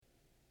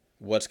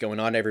What's going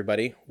on,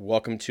 everybody?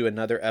 Welcome to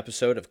another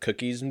episode of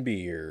Cookies and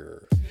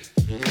Beer.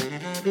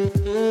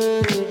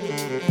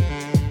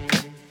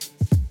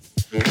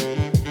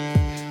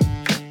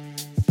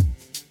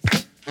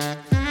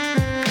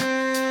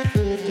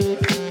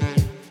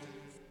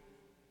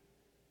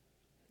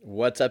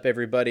 What's up,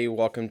 everybody?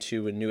 Welcome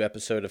to a new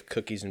episode of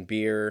Cookies and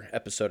Beer,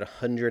 episode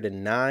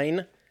 109.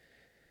 Of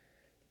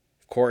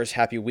course,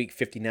 happy week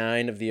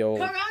 59 of the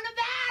old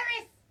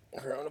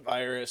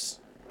coronavirus.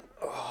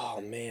 Oh,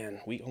 man.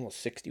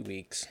 Almost 60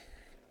 weeks.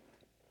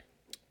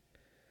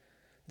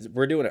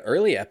 We're doing an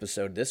early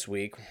episode this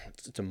week.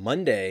 It's a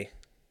Monday.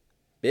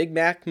 Big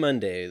Mac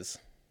Mondays.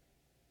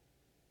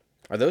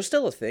 Are those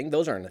still a thing?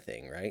 Those aren't a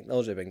thing, right?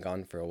 Those have been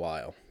gone for a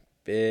while.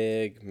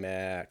 Big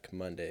Mac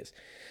Mondays.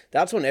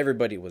 That's when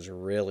everybody was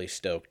really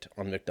stoked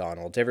on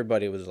McDonald's.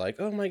 Everybody was like,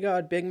 oh my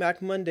God, Big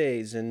Mac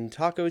Mondays and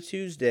Taco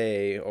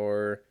Tuesday,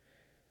 or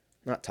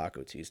not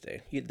Taco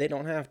Tuesday. They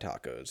don't have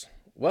tacos.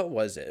 What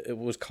was it? It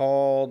was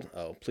called,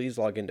 please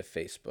log into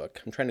Facebook.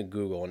 I'm trying to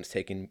Google and it's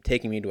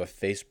taking me to a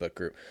Facebook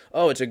group.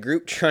 Oh, it's a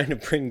group trying to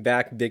bring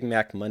back Big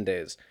Mac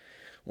Mondays.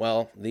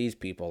 Well, these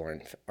people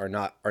are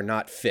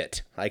not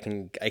fit. I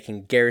can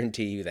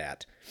guarantee you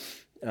that.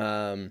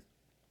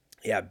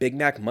 Yeah, Big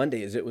Mac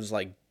Mondays, it was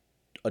like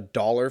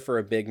 $1 for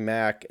a Big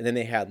Mac, and then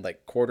they had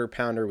like Quarter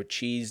Pounder with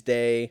Cheese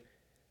Day.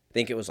 I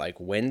think it was like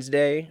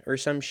Wednesday or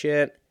some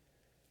shit.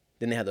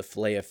 Then they had the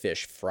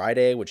Filet-O-Fish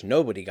Friday, which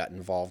nobody got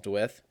involved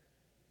with.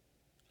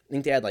 I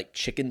think they had like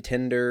chicken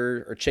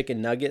tender or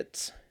chicken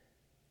nuggets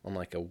on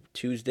like a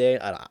Tuesday.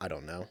 I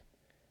don't know.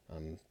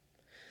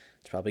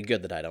 It's probably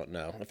good that I don't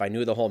know. If I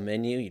knew the whole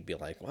menu, you'd be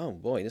like, wow,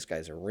 boy, this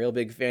guy's a real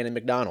big fan of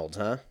McDonald's,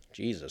 huh?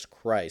 Jesus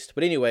Christ.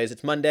 But anyways,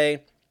 it's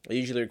Monday. I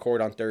usually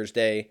record on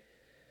Thursday,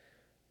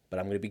 but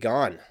I'm going to be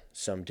gone.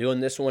 So I'm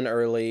doing this one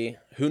early.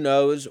 Who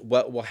knows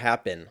what will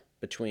happen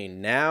between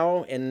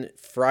now and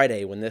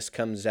Friday when this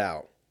comes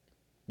out.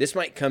 This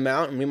might come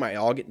out and we might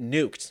all get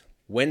nuked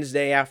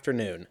Wednesday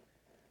afternoon.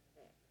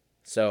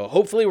 So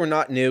hopefully we're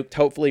not nuked.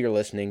 Hopefully you're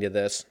listening to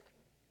this.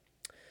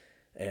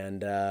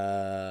 And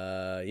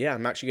yeah,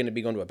 I'm actually going to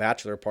be going to a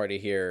bachelor party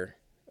here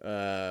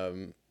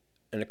in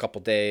a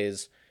couple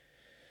days.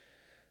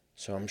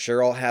 So I'm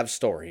sure I'll have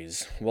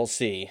stories. We'll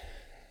see.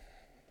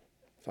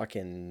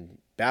 Fucking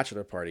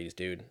bachelor parties,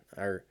 dude.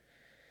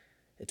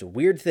 It's a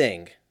weird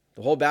thing.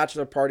 The whole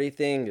bachelor party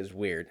thing is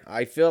weird.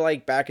 I feel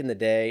like back in my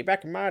day,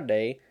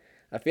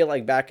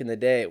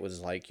 it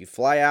was like you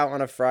fly out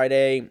on a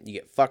Friday, you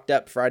get fucked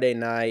up Friday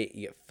night,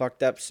 you get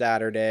fucked up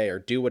Saturday or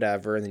do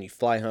whatever, and then you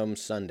fly home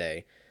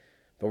Sunday.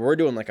 But we're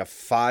doing like a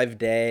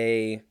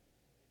 5-day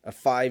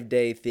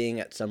thing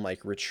at some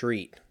like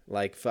retreat,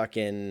 like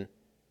fucking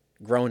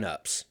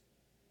grown-ups.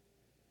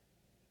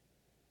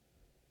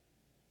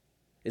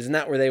 Isn't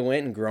that where they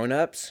went in Grown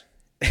Ups?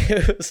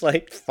 It was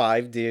like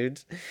 5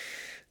 dudes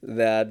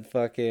that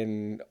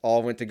fucking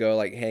all went to go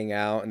like hang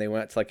out and they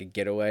went to like a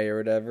getaway or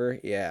whatever.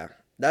 Yeah.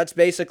 That's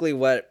basically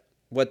what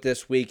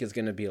this week is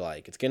going to be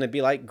like. It's going to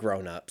be like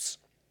Grown Ups.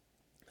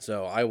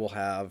 So I will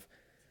have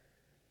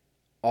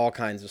all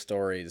kinds of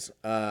stories.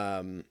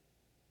 But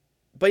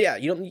yeah,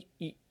 you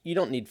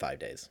don't need 5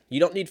 days. You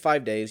don't need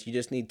 5 days. You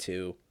just need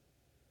 2.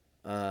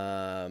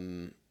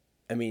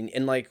 I mean,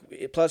 and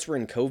like, plus we're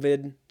in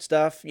COVID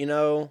stuff, you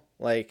know,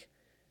 like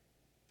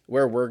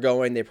where we're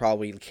going, they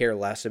probably care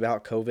less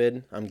about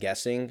COVID. I'm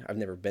guessing. I've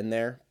never been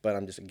there, but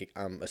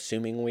I'm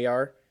assuming we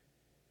are.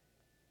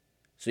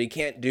 So you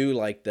can't do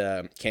like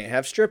can't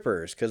have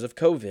strippers because of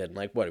COVID.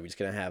 Like, what are we just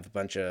going to have a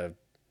bunch of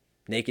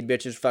naked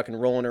bitches fucking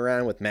rolling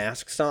around with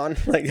masks on?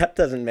 Like, that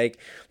doesn't make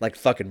like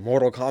fucking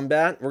Mortal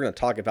Kombat. We're going to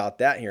talk about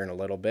that here in a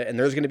little bit. And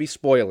there's going to be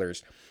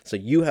spoilers. So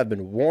you have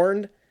been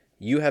warned.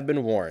 You have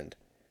been warned.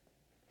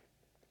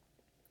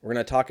 We're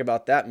going to talk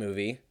about that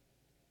movie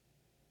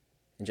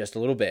in just a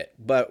little bit.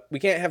 But we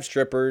can't have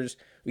strippers.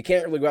 We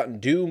can't really go out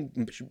and do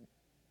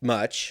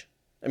much.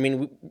 I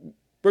mean,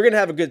 we're going to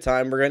have a good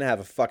time. We're going to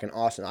have a fucking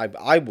awesome...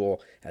 I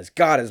will, as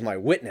God is my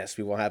witness,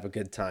 we will have a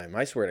good time.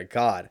 I swear to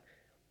God.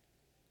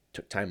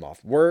 Took time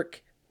off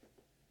work.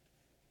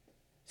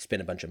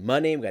 Spent a bunch of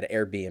money. We got an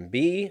Airbnb.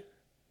 A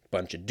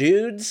bunch of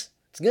dudes.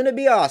 It's going to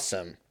be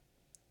awesome.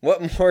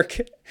 What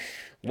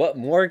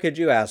more could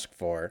you ask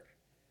for?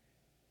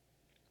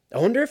 I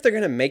wonder if they're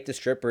going to make the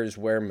strippers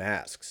wear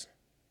masks.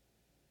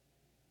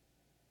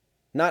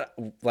 Not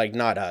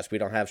us. We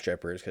don't have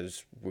strippers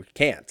because we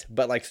can't.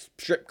 But like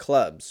strip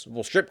clubs.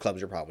 Well, strip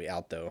clubs are probably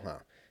out though, huh?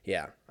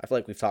 Yeah. I feel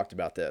like we've talked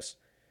about this.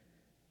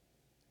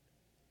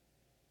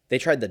 They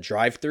tried the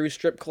drive-through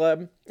strip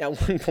club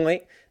at one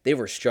point. They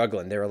were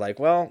struggling. They were like,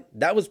 well,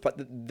 that was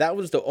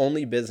the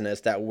only business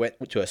that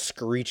went to a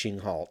screeching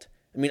halt.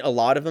 I mean, a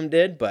lot of them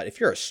did, but if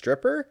you're a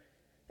stripper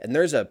and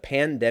there's a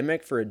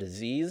pandemic for a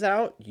disease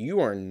out, you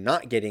are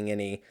not getting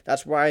any.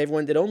 That's why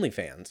everyone did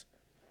OnlyFans.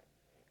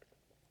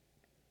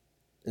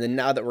 And then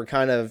now that we're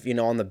kind of,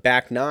 on the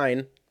back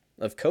nine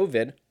of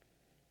COVID,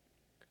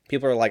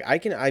 people are like,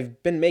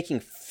 I've been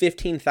making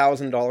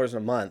 $15,000 a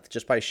month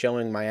just by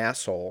showing my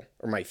asshole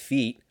or my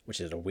feet,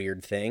 which is a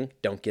weird thing.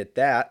 Don't get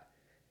that.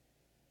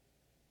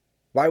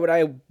 Why would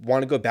I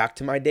want to go back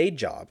to my day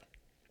job?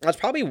 That's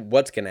probably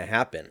what's going to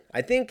happen.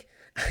 I think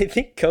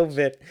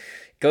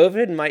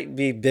COVID might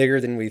be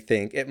bigger than we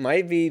think. It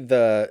might be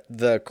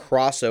the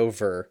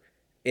crossover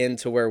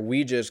into where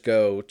we just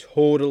go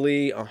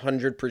totally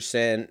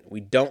 100%. We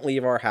don't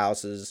leave our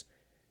houses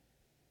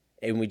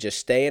and we just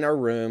stay in our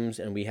rooms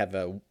and we have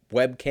a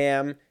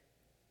webcam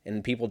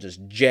and people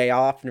just jay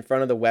off in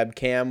front of the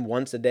webcam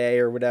once a day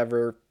or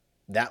whatever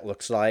that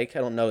looks like. I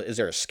don't know. Is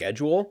there a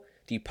schedule?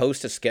 Do you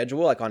post a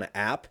schedule like on an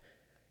app?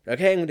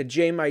 Okay, I'm going to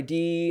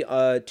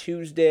JMID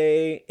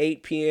Tuesday,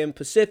 8 p.m.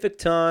 Pacific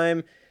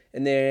time.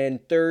 And then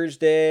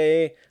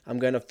Thursday, I'm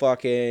going to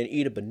fucking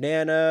eat a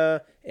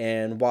banana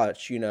and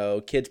watch,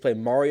 kids play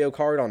Mario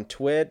Kart on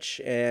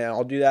Twitch. And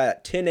I'll do that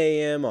at 10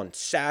 a.m. on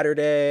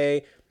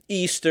Saturday,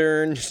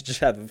 Eastern. Just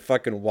have a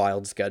fucking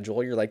wild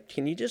schedule. You're like,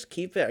 can you just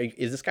keep it?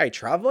 Is this guy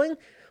traveling?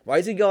 Why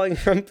is he going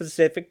from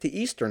Pacific to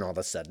Eastern all of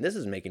a sudden? This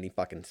doesn't make any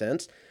fucking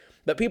sense.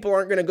 But people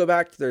aren't going to go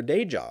back to their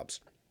day jobs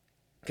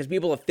because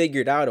people have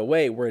figured out a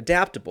way. We're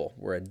adaptable.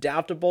 We're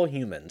adaptable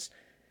humans.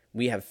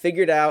 We have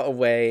figured out a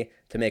way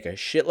to make a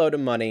shitload of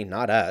money.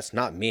 Not us.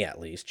 Not me, at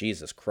least.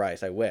 Jesus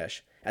Christ, I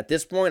wish. At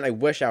this point, I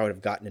wish I would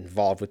have gotten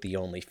involved with the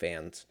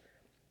OnlyFans.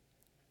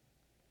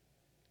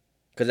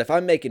 Because if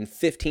I'm making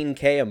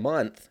 $15K a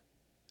month,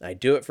 I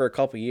do it for a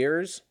couple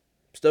years,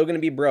 I'm still going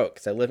to be broke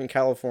because I live in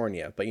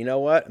California. But you know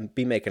what? I'll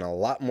be making a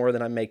lot more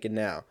than I'm making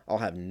now. I'll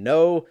have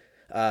no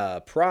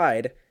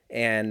pride,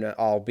 and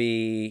I'll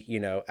be,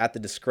 at the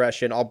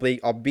discretion. I'll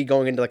be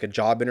going into like a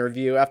job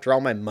interview after all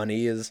my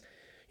money is,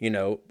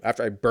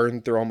 after I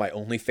burn through all my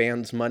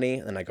OnlyFans money,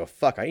 and I go,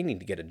 fuck, I need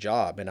to get a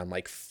job. And I'm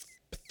like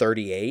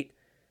 38.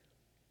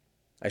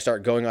 I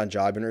start going on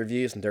job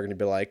interviews, and they're going to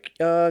be like,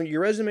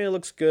 your resume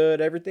looks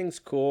good. Everything's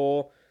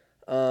cool.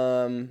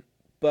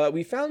 But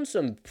we found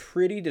some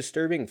pretty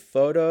disturbing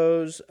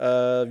photos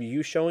of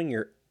you showing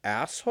your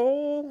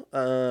asshole.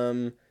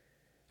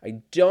 I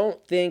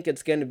don't think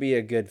it's going to be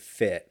a good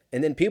fit.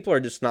 And then people are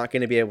just not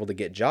going to be able to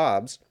get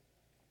jobs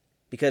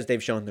because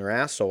they've shown their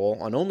asshole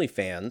on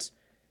OnlyFans.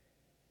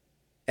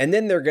 And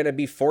then they're going to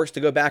be forced to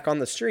go back on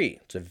the street.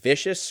 It's a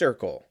vicious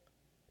circle.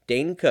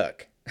 Dane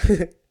Cook.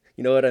 You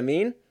know what I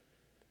mean?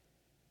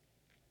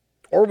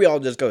 Or we all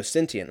just go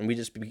sentient and we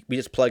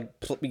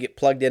get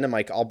plugged in. And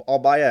like, I'll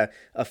buy a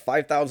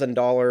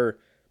 $5,000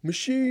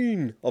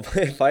 machine. I'll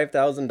buy a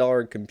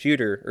 $5,000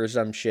 computer or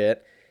some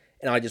shit.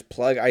 And I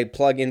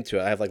plug into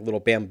it. I have like little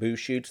bamboo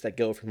shoots that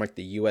go from like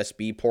the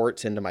USB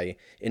ports into my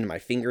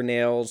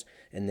fingernails.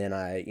 And then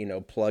I,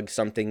 plug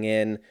something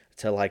in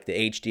to like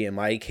the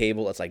HDMI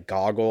cable. It's like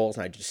goggles.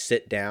 And I just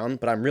sit down,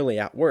 but I'm really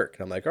at work.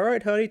 And I'm like, all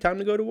right, honey, time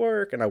to go to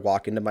work. And I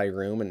walk into my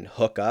room and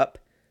hook up.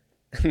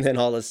 And then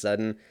all of a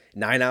sudden,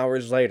 9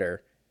 hours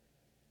later,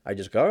 I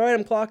just go, all right,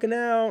 I'm clocking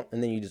out.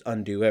 And then you just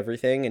undo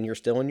everything and you're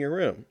still in your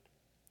room.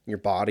 Your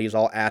body's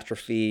all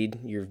atrophied.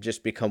 You've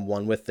just become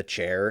one with the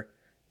chair.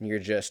 You're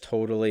just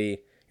totally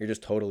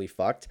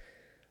fucked.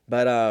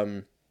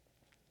 But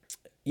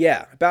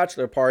yeah,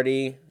 bachelor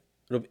party.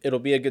 It'll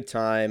be a good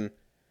time.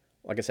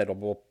 Like I said,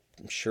 I'm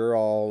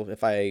sure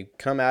if I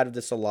come out of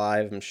this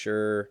alive, I'm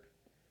sure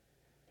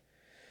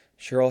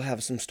I'll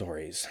have some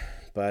stories.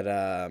 But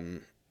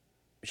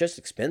it's just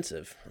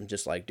expensive. I'm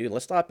just like, dude,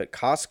 let's stop at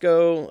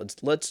Costco.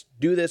 Let's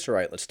do this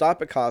right. Let's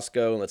stop at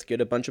Costco. Let's get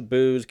a bunch of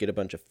booze, get a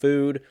bunch of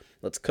food.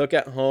 Let's cook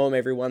at home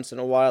every once in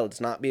a while. Let's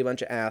not be a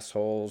bunch of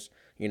assholes.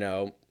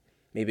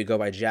 Maybe go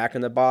by Jack in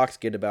the Box,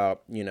 get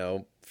about,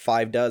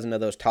 5 dozen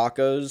of those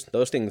tacos.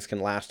 Those things can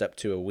last up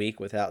to a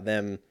week without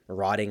them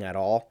rotting at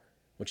all,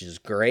 which is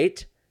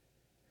great.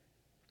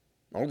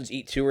 I'll just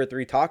eat 2 or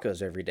 3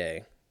 tacos every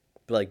day.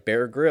 Be like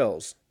Bear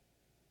Grylls.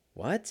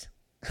 What?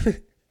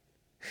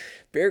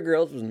 Bear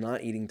Grylls was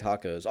not eating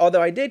tacos.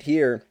 Although I did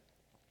hear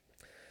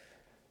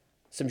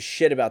some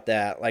shit about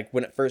that, like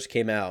when it first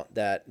came out,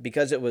 that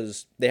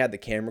because they had the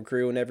camera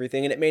crew and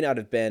everything, and it may not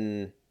have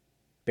been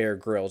Bear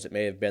Grylls. It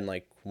may have been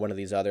like one of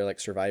these other like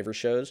Survivor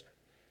shows.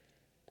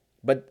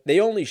 But they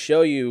only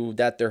show you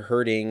that they're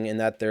hurting and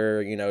that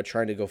they're,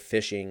 trying to go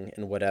fishing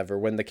and whatever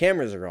when the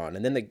cameras are on.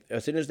 And then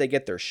as soon as they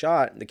get their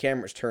shot, the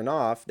cameras turn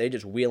off. They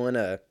just wheel in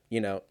a,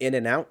 in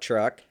and out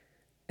truck.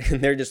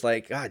 And they're just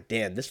like, God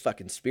damn, this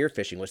fucking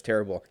spearfishing was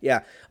terrible.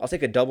 Yeah, I'll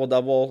take a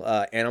double,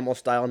 animal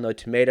style, no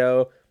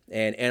tomato,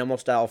 and animal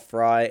style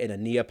fry and a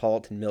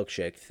Neapolitan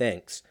milkshake.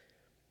 Thanks.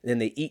 And then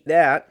they eat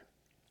that,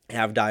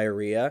 have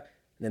diarrhea.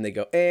 Then they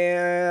go,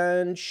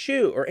 and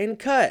shoot, or and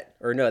cut.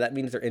 Or no, that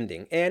means they're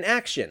ending. And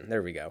action.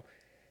 There we go.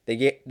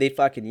 They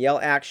fucking yell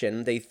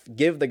action. They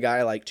give the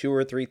guy like 2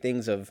 or 3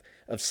 things of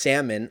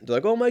salmon. They're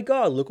like, oh my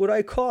God, look what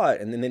I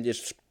caught. And then they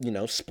just,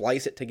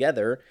 splice it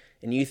together.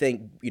 And you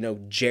think,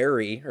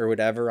 Jerry or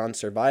whatever on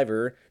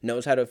Survivor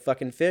knows how to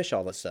fucking fish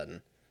all of a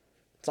sudden.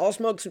 It's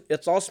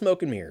all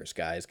smoke and mirrors,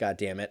 guys. God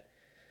damn it.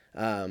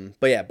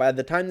 But yeah, by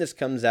the time this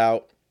comes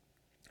out,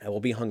 I will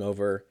be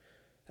hungover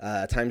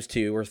times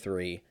 2 or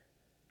 3.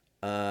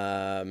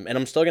 And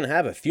I'm still going to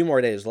have a few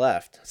more days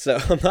left. So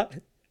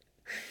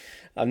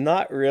I'm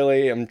not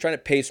really, I'm trying to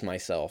pace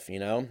myself,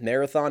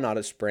 marathon, not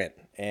a sprint.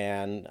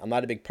 And I'm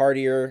not a big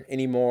partier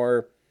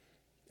anymore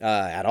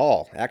at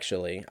all,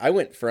 actually. I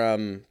went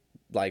from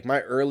like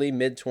my early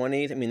mid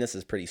 20s. I mean, this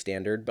is pretty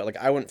standard, but like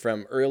I went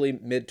from early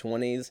mid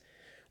 20s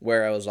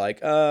where I was like,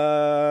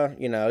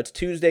 it's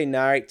Tuesday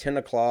night, 10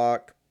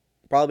 o'clock.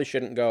 Probably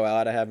shouldn't go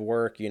out. I have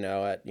work,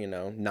 at,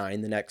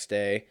 9 the next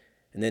day.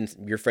 And then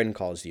your friend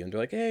calls you and they're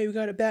like, hey, we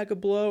got a bag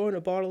of blow and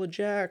a bottle of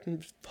Jack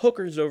and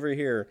hookers over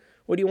here.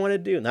 What do you want to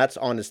do? And that's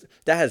honest.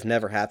 That has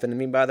never happened to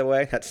me, by the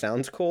way. That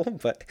sounds cool,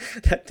 but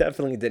that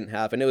definitely didn't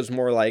happen. It was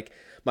more like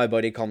my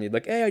buddy called me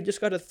like, hey, I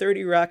just got a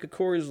 30 rack of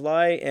Coors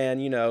Light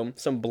and,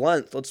 some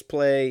blunts. Let's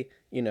play,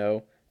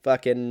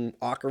 fucking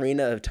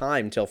Ocarina of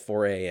Time till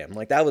 4 a.m.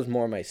 Like, that was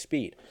more my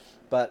speed.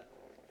 But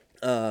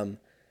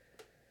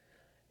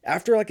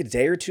after like a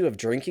day or two of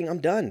drinking, I'm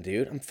done,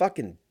 dude. I'm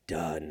fucking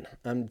done.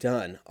 I'm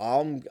done.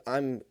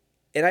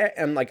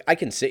 And like, I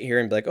can sit here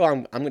and be like, oh,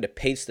 I'm going to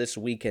pace this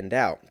weekend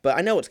out. But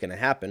I know what's going to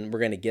happen. We're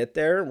going to get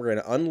there. We're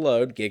going to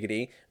unload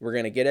giggity. We're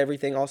going to get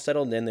everything all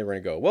settled in. Then we're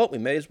going to go, well, we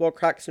may as well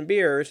crack some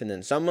beers. And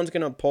then someone's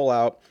going to pull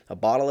out a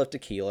bottle of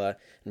tequila.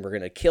 And we're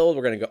going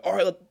to go, all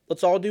right,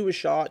 let's all do a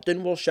shot.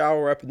 Then we'll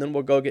shower up. And then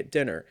we'll go get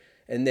dinner.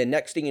 And then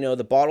next thing you know,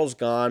 the bottle's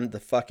gone.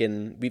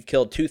 We've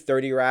killed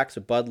 230 racks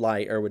of Bud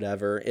Light or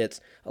whatever.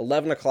 It's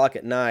 11 o'clock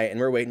at night. And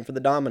we're waiting for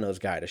the Domino's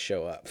guy to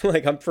show up.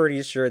 Like, I'm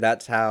pretty sure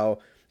that's how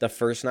the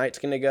first night's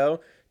going to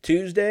go.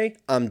 Tuesday,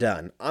 I'm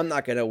done. I'm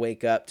not going to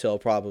wake up till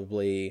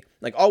probably,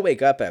 like, I'll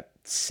wake up at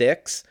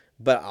 6,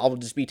 but I'll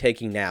just be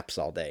taking naps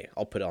all day.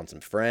 I'll put on some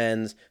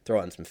Friends,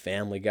 throw on some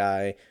Family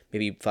Guy,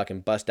 maybe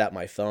fucking bust out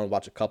my phone,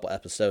 watch a couple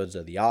episodes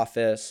of The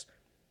Office,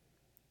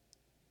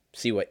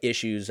 see what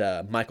issues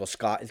Michael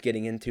Scott is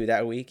getting into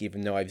that week,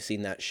 even though I've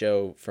seen that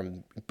show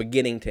from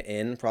beginning to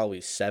end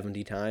probably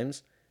 70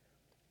 times.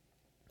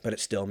 But it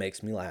still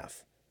makes me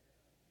laugh.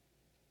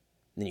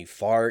 Then you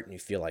fart and you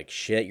feel like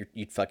shit.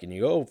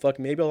 Maybe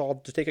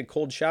I'll just take a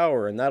cold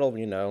shower and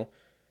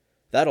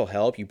that'll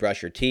help. You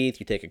brush your teeth,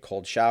 you take a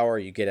cold shower,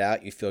 you get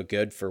out, you feel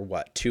good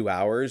for 2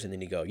 hours, and then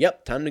you go,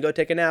 yep, time to go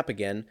take a nap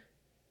again.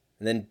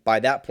 And then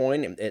by that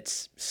point,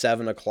 it's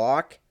 7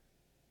 o'clock.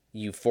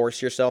 You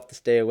force yourself to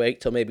stay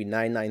awake till maybe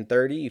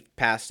 9:30. You've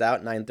passed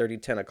out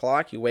 9:30, 10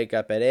 o'clock. You wake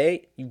up at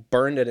 8. You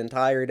burned an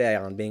entire day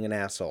on being an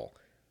asshole.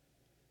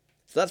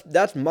 So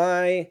that's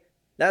my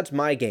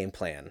game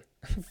plan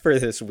for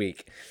this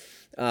week.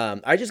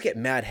 I just get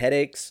mad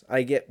headaches.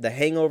 The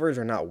hangovers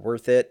are not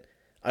worth it.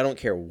 I don't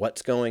care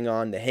what's going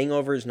on. The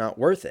hangover is not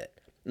worth it.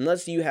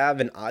 Unless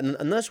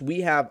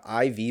we have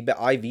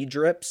IV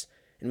drips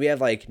and we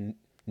have like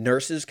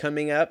nurses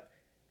coming up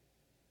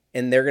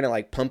and they're going to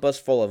like pump us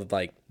full of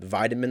like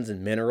vitamins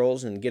and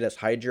minerals and get us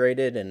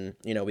hydrated and,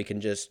 we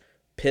can just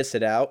piss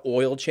it out.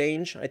 Oil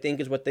change, I think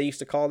is what they used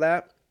to call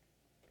that.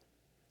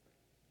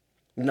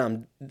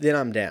 Then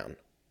I'm down.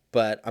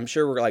 But I'm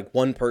sure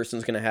one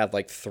person's going to have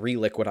like 3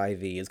 liquid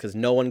IVs because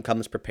no one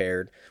comes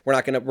prepared.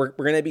 We're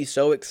going to be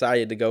so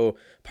excited to go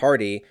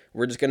party.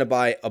 We're just going to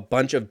buy a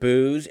bunch of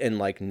booze and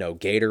like no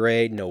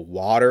Gatorade, no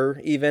water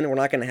even. We're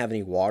not going to have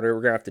any water.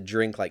 We're going to have to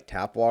drink like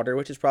tap water,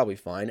 which is probably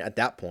fine at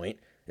that point.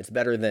 It's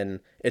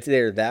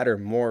either that or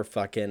more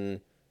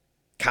fucking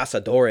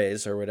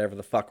Cazadores or whatever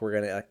the fuck we're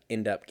going to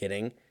end up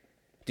getting.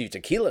 Dude,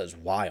 tequila is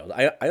wild.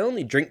 I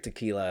only drink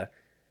tequila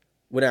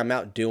when I'm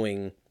out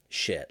doing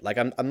shit. Like,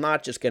 I'm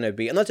not just going to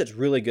be, unless it's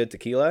really good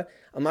tequila,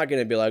 I'm not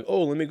going to be like,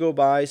 oh, let me go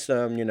buy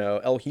some,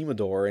 El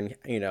Jimador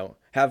and,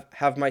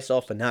 have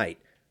myself a night.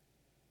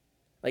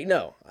 Like,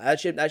 no, that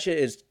shit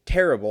is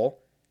terrible.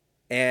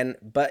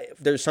 But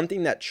there's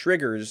something that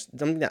triggers,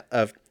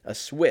 a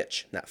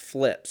switch that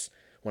flips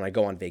when I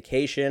go on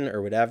vacation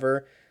or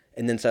whatever,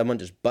 and then someone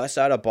just busts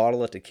out a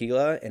bottle of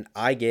tequila and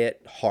I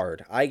get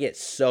hard. I get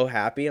so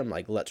happy. I'm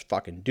like, let's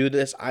fucking do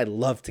this. I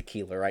love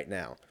tequila right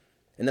now.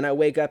 And then I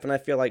wake up and I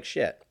feel like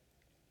shit.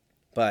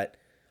 But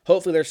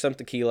hopefully there's some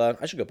tequila.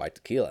 I should go buy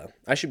tequila.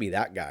 I should be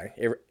that guy.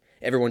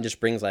 Everyone just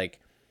brings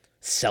like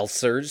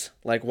seltzers.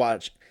 Like,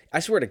 watch. I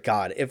swear to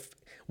God,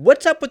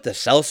 what's up with the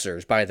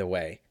seltzers, by the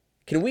way?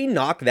 Can we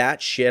knock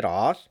that shit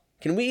off?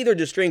 Can we either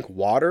just drink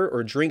water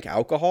or drink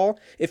alcohol?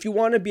 If you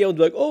want to be able to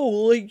be like, oh,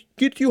 like,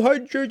 get you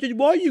hydrated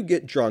while you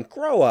get drunk,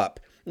 grow up.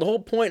 The whole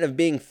point of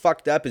being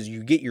fucked up is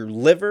you get your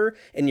liver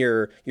and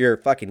your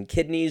fucking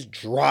kidneys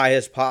dry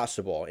as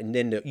possible. And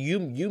then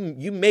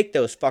you make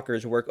those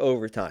fuckers work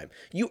overtime.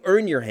 You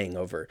earn your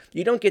hangover.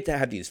 You don't get to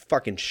have these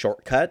fucking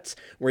shortcuts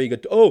where you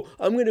go, oh,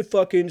 I'm going to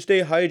fucking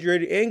stay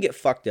hydrated and get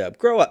fucked up.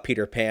 Grow up,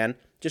 Peter Pan.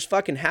 Just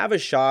fucking have a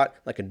shot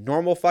like a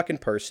normal fucking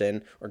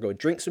person or go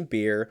drink some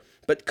beer,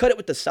 but cut it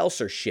with the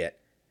seltzer shit.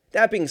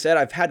 That being said,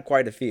 I've had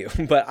quite a few,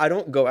 but I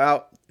don't go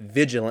out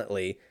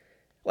vigilantly.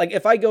 Like,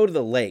 if I go to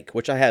the lake,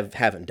 which I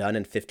haven't done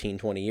in 15,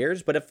 20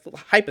 years, but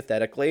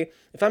hypothetically,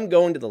 if I'm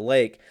going to the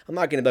lake, I'm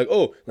not going to be like,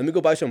 oh, let me go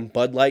buy some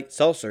Bud Light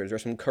seltzers or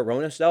some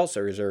Corona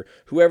seltzers or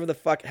whoever the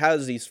fuck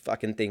has these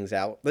fucking things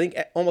out. I think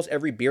almost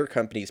every beer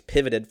company's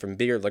pivoted from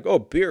beer, like, oh,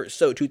 beer is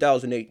so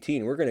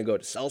 2018, we're going to go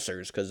to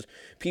seltzers because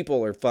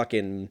people are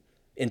fucking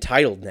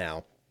entitled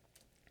now.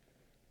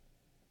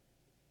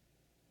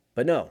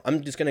 But no,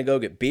 I'm just going to go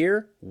get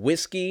beer,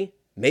 whiskey,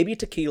 maybe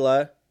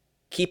tequila,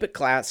 keep it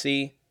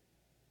classy,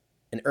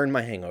 and earn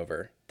my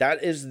hangover.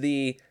 That is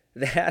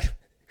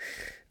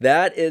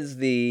that is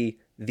the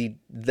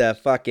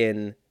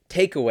fucking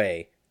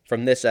takeaway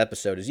from this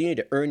episode is you need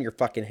to earn your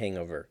fucking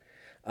hangover.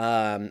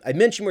 I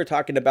mentioned we were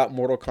talking about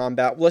Mortal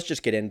Kombat. Let's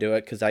just get into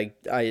it because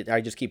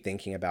I just keep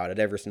thinking about it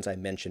ever since I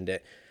mentioned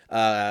it.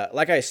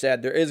 Like I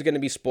said, there is going to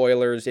be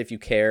spoilers if you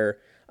care.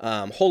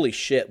 Holy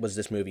shit, was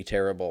this movie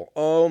terrible.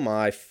 Oh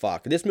my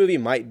fuck. This movie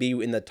might be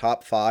in the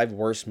top 5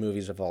 worst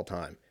movies of all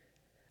time.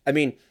 I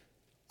mean,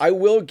 I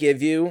will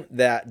give you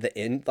that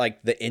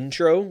the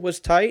intro was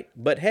tight,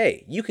 but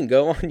hey, you can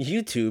go on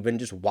YouTube and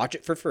just watch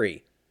it for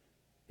free.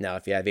 Now,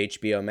 if you have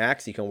HBO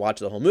Max, you can watch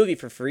the whole movie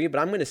for free, but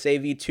I'm going to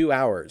save you 2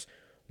 hours.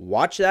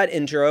 Watch that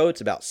intro,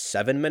 it's about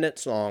 7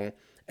 minutes long,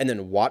 and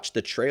then watch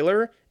the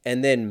trailer,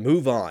 and then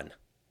move on.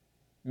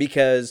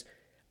 Because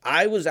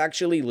I was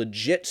actually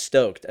legit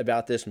stoked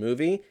about this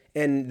movie,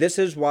 and this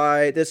is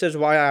why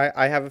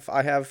I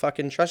have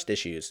fucking trust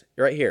issues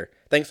right here.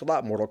 Thanks a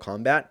lot, Mortal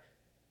Kombat.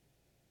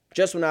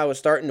 Just when I was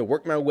starting to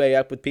work my way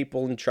up with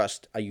people in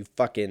trust, you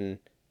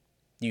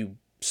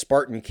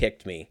Spartan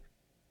kicked me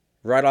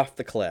right off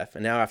the cliff,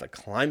 and now I have to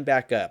climb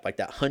back up like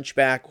that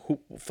hunchback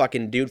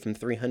fucking dude from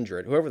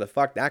 300, whoever the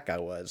fuck that guy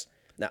was,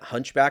 that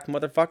hunchback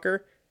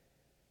motherfucker.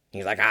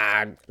 He's like,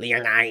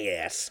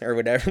 Leonidas, or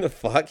whatever the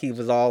fuck. He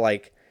was all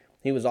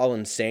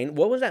insane.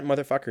 What was that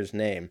motherfucker's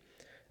name?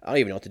 I don't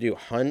even know what to do.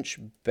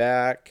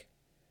 Hunchback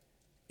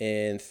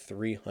in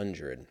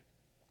 300.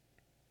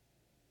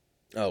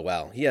 Oh,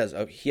 wow. He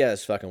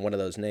has fucking one of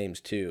those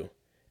names, too.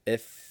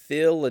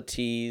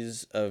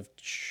 Ephialtes of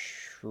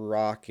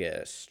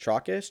Trachis.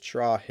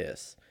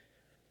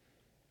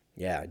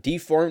 Yeah,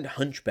 deformed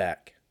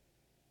hunchback.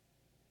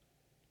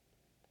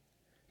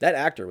 That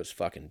actor was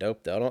fucking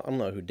dope, though. I don't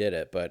know who did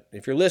it, but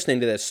if you're listening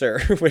to this,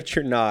 sir, which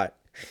you're not,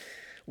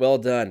 well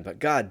done. But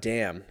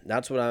goddamn,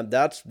 that's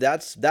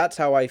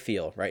how I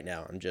feel right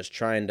now. I'm just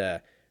trying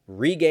to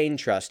regain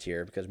trust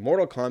here because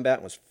Mortal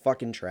Kombat was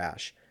fucking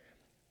trash.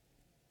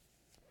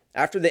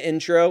 After the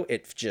intro,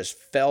 it just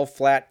fell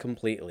flat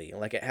completely.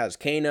 Like, it has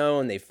Kano,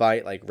 and they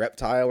fight, like,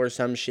 Reptile or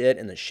some shit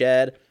in the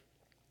shed.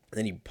 And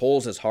then he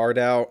pulls his heart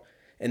out,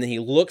 and then he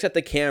looks at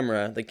the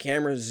camera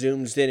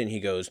zooms in, and he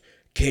goes,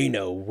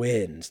 Kano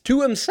wins.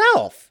 To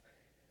himself!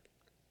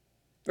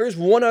 There's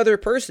one other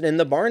person in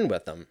the barn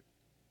with him.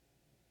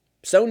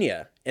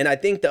 Sonya. And I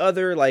think the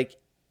other, like,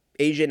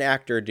 Asian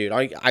actor dude,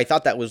 I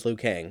thought that was Liu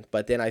Kang,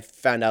 but then I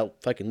found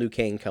out fucking Liu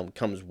Kang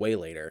comes way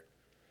later.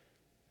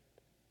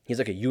 He's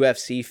like a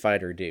UFC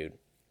fighter dude.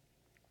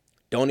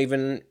 Don't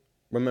even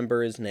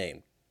remember his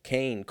name.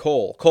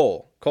 Cole,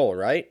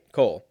 right?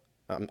 Cole.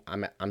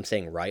 I'm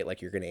saying right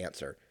like you're going to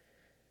answer.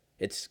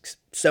 It's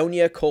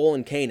Sonya, Cole,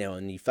 and Kano,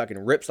 and he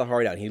fucking rips the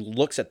heart out. And he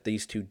looks at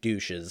these two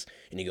douches,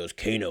 and he goes,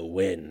 Kano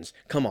wins.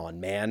 Come on,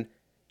 man.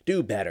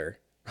 Do better,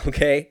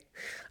 okay?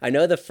 I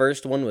know the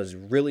first one was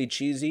really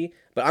cheesy,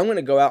 but I'm going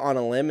to go out on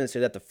a limb and say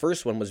that the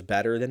first one was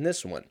better than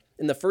this one.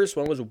 And the first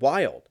one was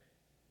wild.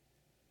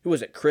 Who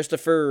was it?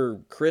 Christopher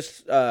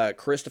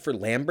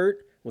Lambert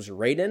was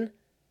Raiden?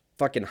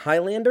 Fucking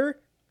Highlander?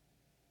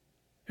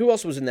 Who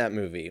else was in that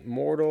movie?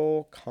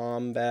 Mortal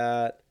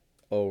Kombat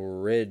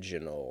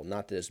original.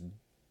 Not this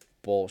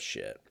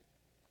bullshit.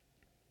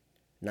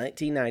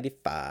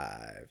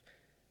 1995.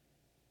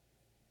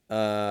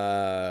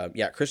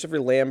 Yeah, Christopher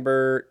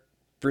Lambert,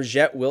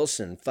 Bridgette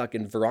Wilson,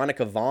 fucking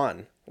Veronica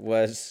Vaughn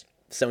was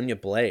Sonya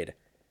Blade.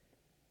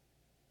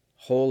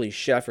 Holy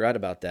shit, I forgot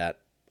about that.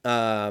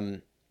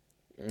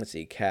 Let's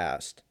see,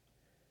 cast.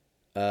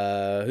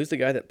 Who's the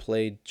guy that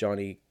played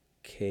Johnny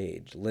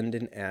Cage?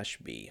 Lyndon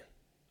Ashby.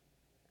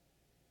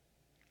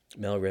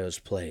 Melrose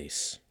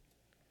Place.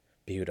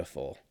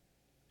 Beautiful.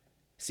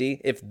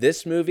 See, if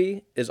this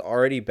movie is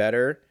already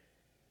better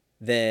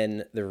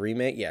than the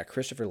remake, yeah,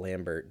 Christopher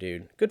Lambert,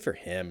 dude. Good for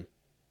him.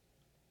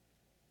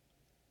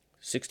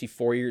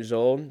 64 years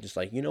old, just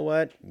like, you know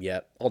what?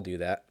 Yep, I'll do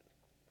that.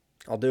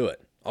 I'll do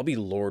it. I'll be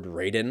Lord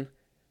Raiden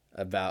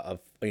about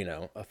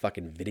a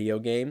fucking video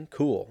game.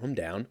 Cool, I'm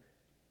down.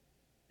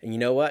 And you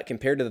know what?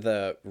 Compared to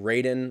the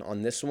Raiden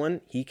on this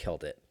one, he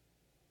killed it.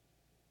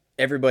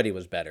 Everybody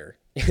was better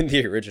in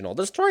the original.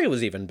 The story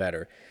was even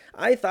better.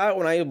 I thought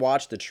when I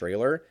watched the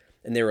trailer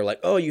and they were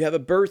like, oh, you have a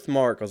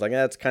birthmark. I was like,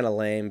 that's kind of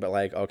lame, but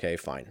like, okay,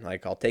 fine.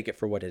 Like, I'll take it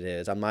for what it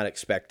is. I'm not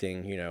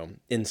expecting,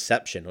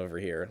 Inception over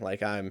here.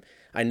 Like, I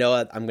know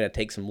I'm going to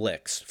take some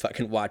licks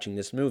fucking watching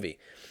this movie.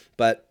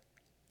 But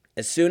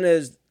as soon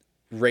as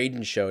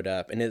Raiden showed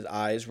up and his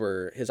eyes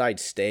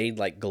stayed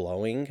like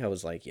glowing, I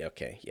was like, yeah,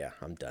 okay, yeah,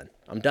 I'm done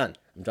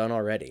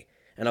already.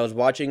 And I was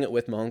watching it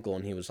with my uncle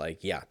and he was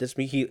like, yeah,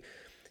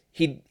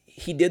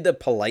 he did the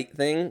polite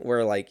thing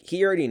where like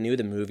he already knew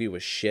the movie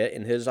was shit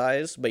in his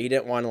eyes, but he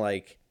didn't want to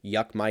like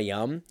yuck my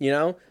yum,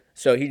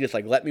 so he just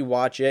like let me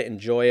watch it,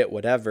 enjoy it,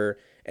 whatever.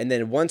 And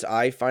then once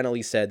I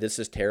finally said this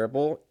is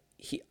terrible,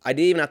 I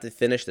didn't even have to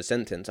finish the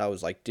sentence. I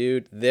was like,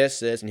 dude,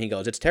 this is, and he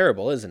goes, it's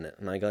terrible, isn't it?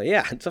 And I go,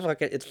 yeah,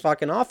 it's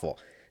fucking awful.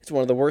 It's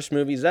one of the worst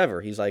movies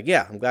ever. He's like,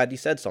 yeah, I'm glad you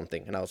said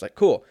something. And I was like,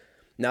 cool.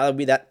 Now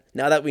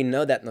that we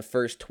know that in the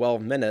first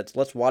 12 minutes,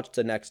 let's watch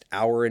the next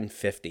hour and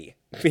 50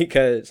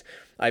 because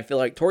I feel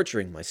like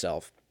torturing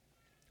myself.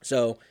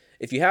 So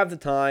if you have the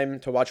time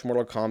to watch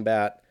Mortal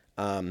Kombat,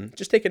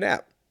 just take a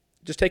nap.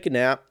 Just take a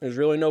nap. There's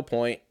really no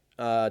point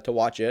to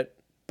watch it,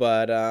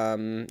 but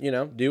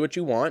do what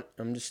you want.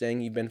 I'm just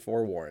saying you've been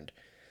forewarned.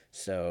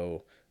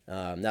 So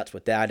that's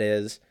what that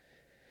is.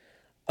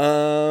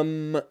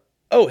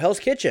 Hell's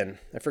Kitchen.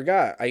 I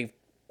forgot. I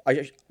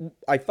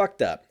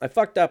fucked up. I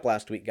fucked up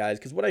last week, guys,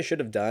 because what I should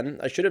have done,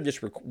 I should have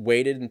just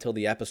waited until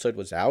the episode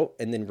was out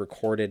and then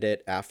recorded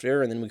it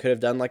after, and then we could have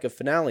done like a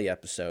finale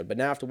episode. But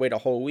now I have to wait a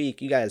whole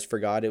week. You guys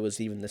forgot it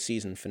was even the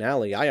season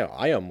finale.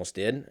 I almost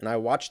did, and I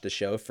watched the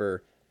show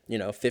for,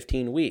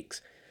 15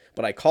 weeks.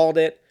 But I called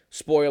it.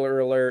 Spoiler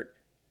alert.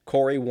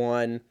 Corey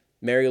won.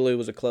 Mary Lou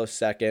was a close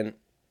second.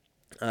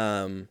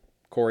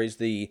 Corey's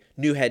the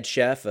new head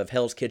chef of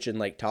Hell's Kitchen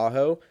Lake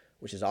Tahoe,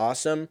 which is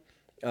awesome.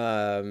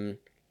 And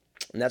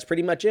that's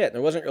pretty much it.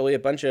 There wasn't really a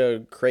bunch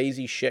of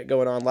crazy shit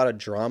going on, a lot of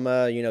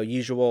drama,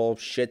 usual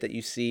shit that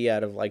you see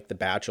out of like The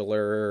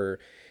Bachelor or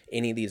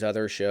any of these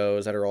other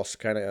shows that are also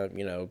kind of,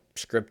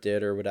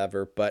 scripted or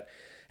whatever. But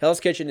Hell's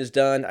Kitchen is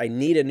done. I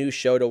need a new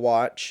show to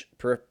watch,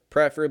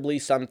 preferably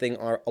something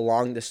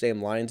along the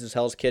same lines as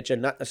Hell's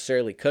Kitchen, not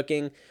necessarily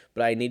cooking,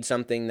 but I need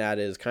something that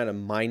is kind of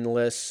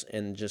mindless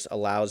and just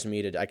allows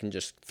me I can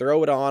just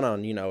throw it on,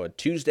 a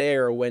Tuesday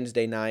or a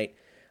Wednesday night.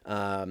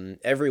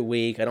 Every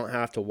week. I don't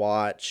have to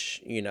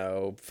watch,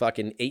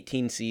 fucking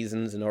 18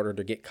 seasons in order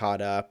to get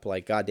caught up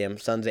like goddamn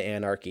Sons of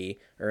Anarchy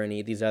or any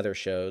of these other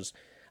shows.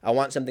 I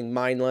want something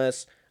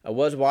mindless. I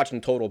was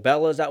watching Total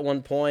Bellas at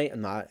one point.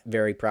 I'm not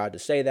very proud to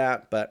say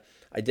that, but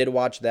I did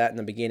watch that in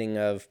the beginning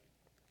of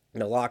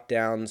the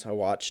lockdowns. I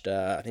watched,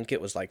 I think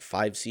it was like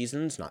 5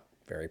 seasons. Not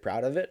very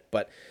proud of it,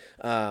 but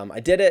I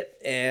did it,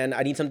 and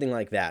I need something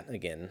like that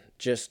again.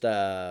 Just,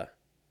 yeah,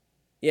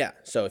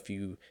 so if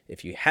you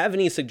have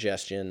any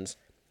suggestions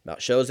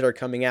about shows that are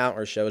coming out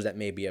or shows that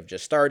maybe have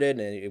just started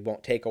and it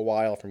won't take a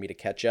while for me to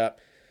catch up,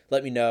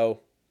 let me know.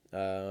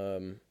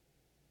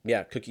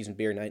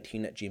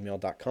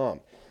 cookiesandbeer19@gmail.com.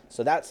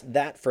 So that's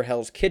that for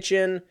Hell's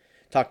Kitchen.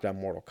 Talked about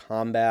Mortal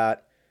Kombat.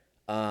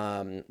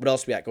 What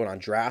else we got going on?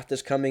 Draft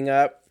is coming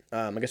up.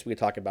 I guess we could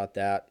talk about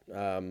that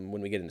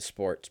when we get into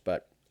sports.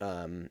 But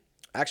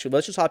actually,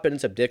 let's just hop into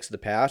some dicks of the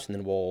past, and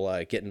then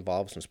we'll get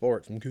involved with some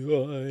sports.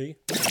 Okay.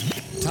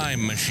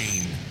 Time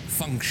machine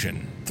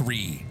function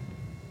 3,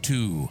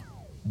 2,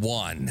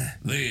 1.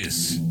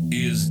 This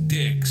is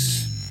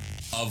Dicks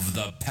of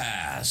the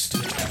Past.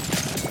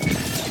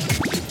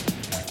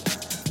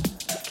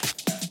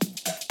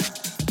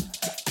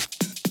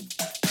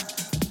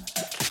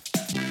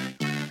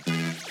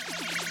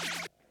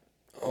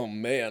 Oh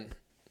man,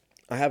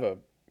 I have a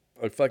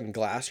fucking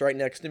glass right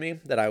next to me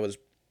that I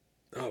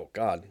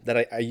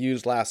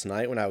used last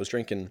night when I was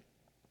drinking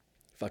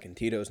fucking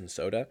Tito's and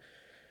soda.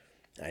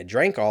 I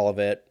drank all of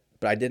it,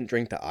 but I didn't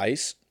drink the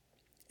ice,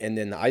 and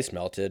then the ice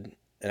melted,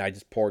 and I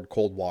just poured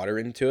cold water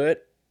into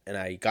it, and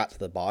I got to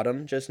the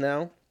bottom just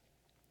now,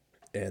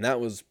 and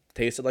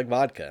tasted like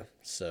vodka.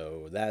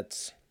 So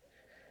that's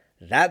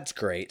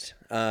great.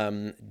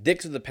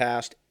 Dicks of the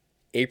Past,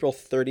 April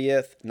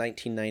 30th,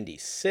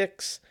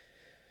 1996.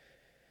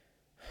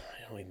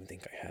 I don't even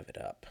think I have it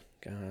up.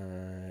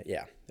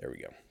 Yeah, there we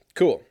go.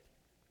 Cool.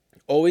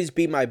 Always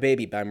Be My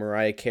Baby by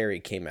Mariah Carey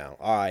came out.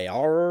 I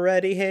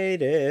already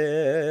hate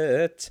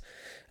it.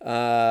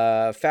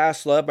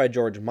 Fast Love by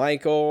George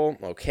Michael.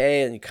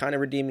 Okay, and you're kind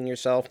of redeeming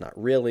yourself. Not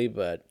really,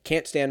 but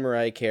can't stand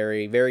Mariah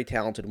Carey. Very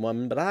talented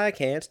woman, but I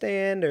can't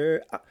stand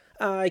her.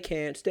 I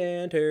can't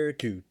stand her.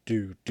 Do,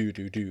 do, do,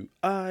 do, do.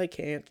 I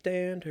can't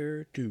stand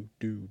her. Do,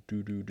 do,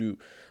 do, do, do.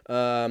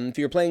 If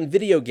you're playing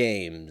video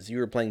games, you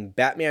were playing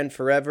Batman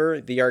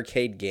Forever, the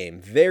arcade game.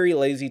 Very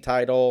lazy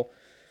title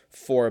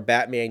for a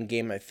Batman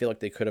game. I feel like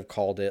they could have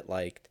called it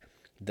like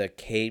the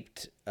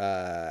Caped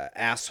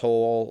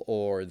Asshole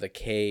or the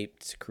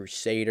Caped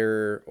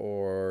Crusader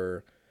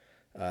or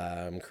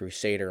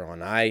Crusader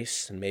on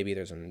Ice, and maybe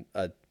there's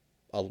a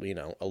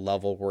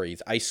level where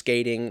he's ice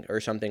skating or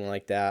something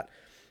like that.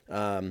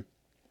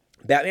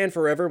 Batman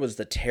Forever was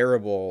the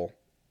terrible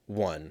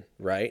one,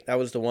 right? That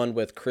was the one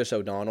with Chris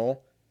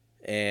O'Donnell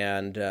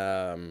and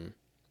no,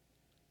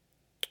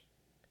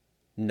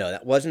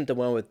 that wasn't the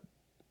one with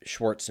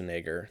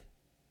Schwarzenegger.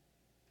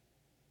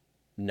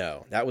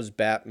 No, that was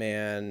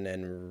Batman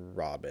and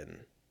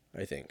Robin,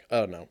 I think.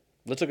 Oh, no.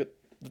 Let's look at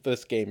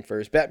this game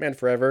first. Batman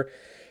Forever.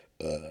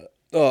 I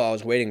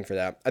was waiting for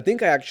that. I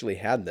think I actually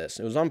had this.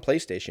 It was on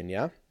PlayStation,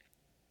 yeah?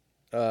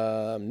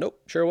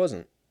 Nope, sure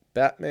wasn't.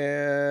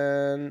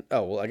 Batman...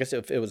 Oh, well, I guess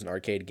if it was an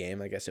arcade game,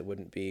 I guess it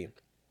wouldn't be...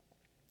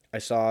 I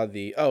saw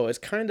it's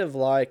kind of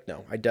like...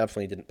 No, I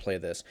definitely didn't play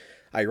this.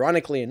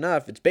 Ironically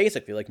enough, it's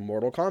basically like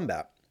Mortal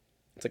Kombat.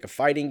 It's like a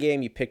fighting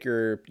game. You pick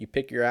your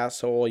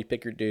asshole, you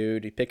pick your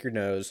dude, you pick your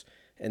nose,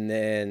 and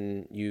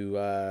then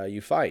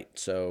you fight.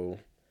 So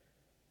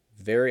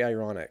very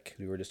ironic.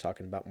 We were just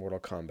talking about Mortal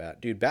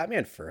Kombat. Dude,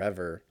 Batman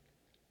Forever.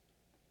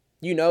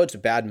 you know it's a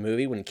bad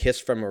movie when Kiss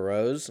from a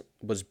Rose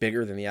was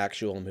bigger than the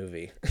actual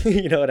movie.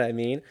 You know what I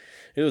mean?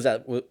 It was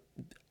that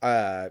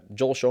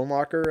Joel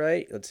Schumacher,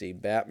 right? Let's see,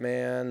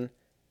 Batman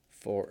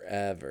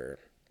Forever.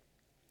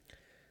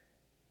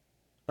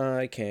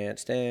 I can't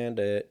stand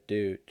it.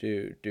 Do.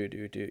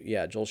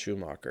 Yeah, Joel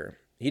Schumacher.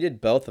 He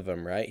did both of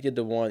them, right? He did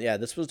the one. Yeah,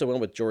 this was the one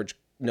with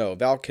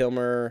Val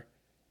Kilmer.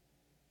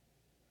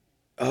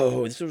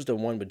 Oh, this was the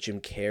one with Jim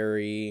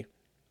Carrey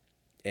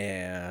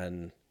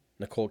and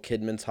Nicole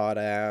Kidman's hot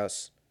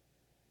ass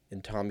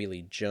and Tommy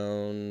Lee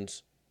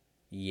Jones.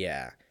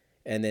 Yeah.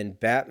 And then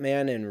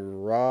Batman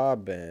and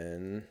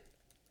Robin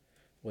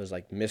was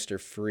like Mr.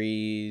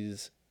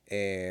 Freeze.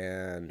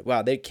 And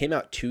wow, they came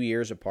out 2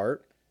 years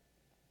apart.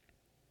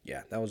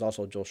 Yeah, that was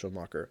also Joel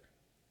Schumacher.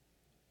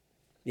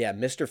 Yeah,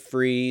 Mr.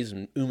 Freeze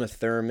and Uma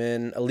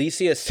Thurman,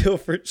 Alicia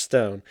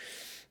Silverstone.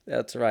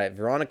 That's right.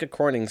 Veronica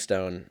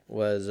Corningstone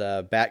was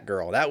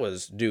Batgirl. That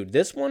was, dude,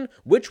 this one,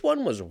 which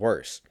one was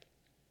worse?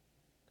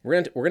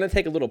 We're gonna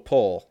take a little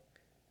poll.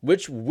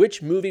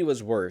 Which movie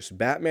was worse,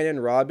 Batman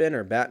and Robin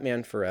or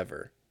Batman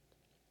Forever?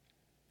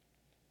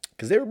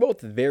 Because they were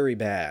both very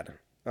bad.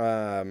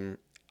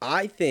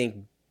 I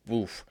think,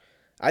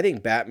 I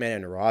think Batman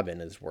and Robin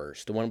is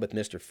worse. The one with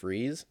Mr.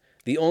 Freeze.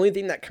 The only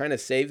thing that kind of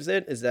saves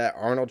it is that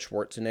Arnold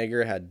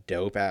Schwarzenegger had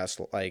dope ass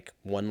like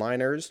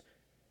one-liners.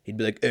 He'd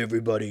be like,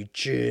 "Everybody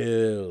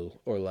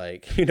chill," or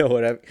like, you know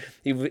what I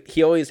mean?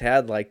 He always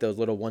had like those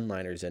little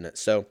one-liners in it.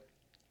 So,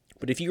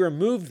 but if you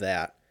remove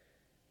that,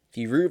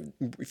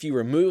 if you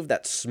remove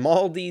that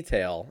small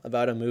detail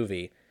about a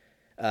movie,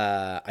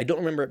 I don't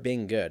remember it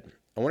being good.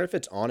 I wonder if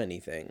it's on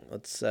anything.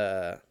 Let's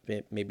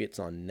maybe it's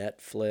on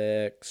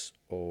Netflix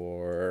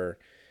or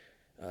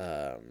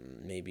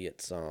maybe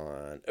it's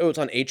on. Oh, it's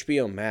on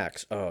HBO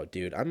Max. Oh,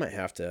 dude, I might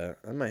have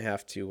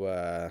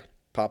to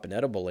pop an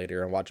edible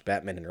later and watch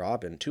Batman and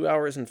Robin. 2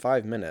 hours and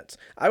 5 minutes.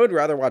 I would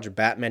rather watch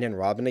Batman and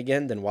Robin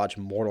again than watch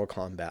Mortal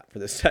Kombat for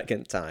the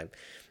second time.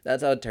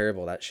 That's how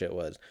terrible that shit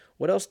was.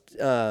 What else?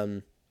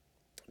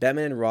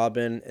 Batman and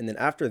Robin, and then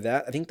after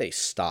that, I think they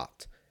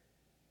stopped.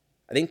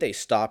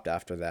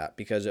 After that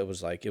because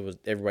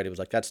everybody was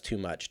like, that's too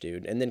much,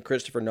 dude. And then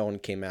Christopher Nolan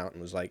came out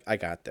and was like, I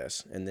got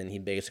this. And then he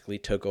basically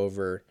took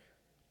over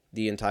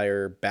the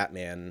entire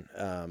Batman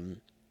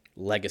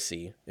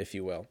legacy, if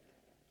you will.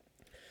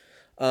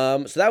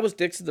 So that was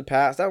Dicks of the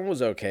Past. That one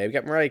was okay. We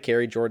got Mariah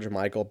Carey, George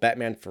Michael,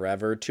 Batman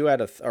Forever,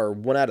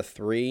 1 out of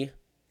 3,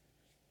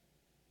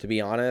 to be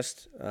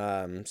honest.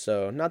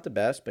 So not the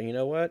best, but you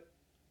know what?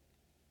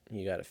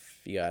 You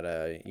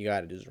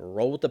gotta just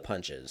roll with the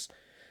punches.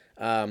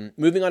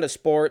 Moving on to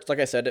sports, like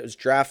I said, it was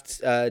draft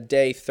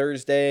day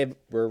Thursday.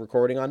 We're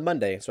recording on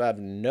Monday, so I have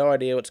no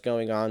idea what's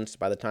going on. So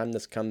by the time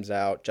this comes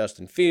out,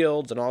 Justin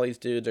Fields and all these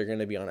dudes are going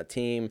to be on a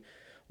team.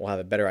 We'll have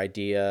a better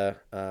idea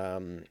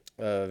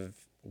of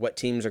what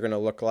teams are going to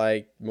look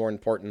like. More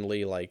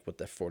importantly, like what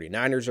the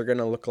 49ers are going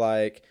to look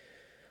like.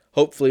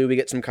 Hopefully we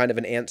get some kind of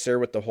an answer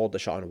with the whole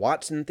Deshaun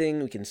Watson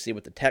thing. We can see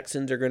what the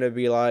Texans are going to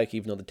be like,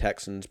 even though the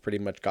Texans pretty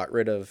much got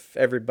rid of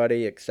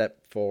everybody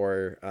except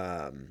for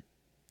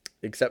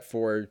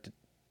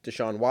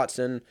Deshaun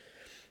Watson.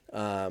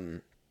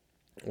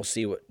 We'll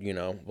see what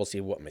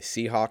my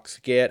Seahawks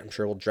get. I'm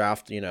sure we'll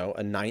draft,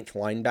 a ninth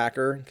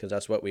linebacker because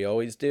that's what we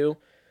always do.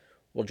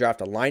 We'll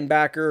draft a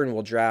linebacker and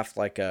we'll draft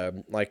like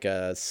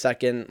a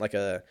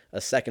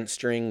second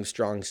string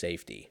strong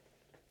safety.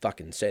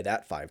 Fucking say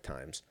that 5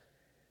 times.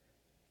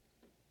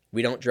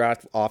 We don't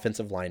draft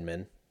offensive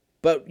linemen.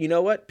 But you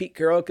know what? Pete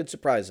Carroll could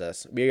surprise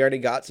us. We already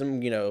got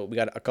some, we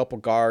got a couple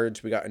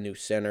guards. We got a new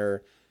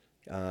center.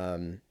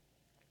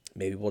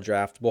 Maybe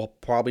we'll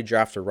probably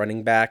draft a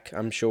running back,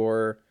 I'm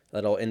sure.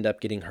 That'll end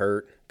up getting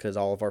hurt because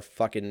all of our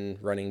fucking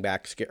running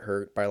backs get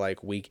hurt by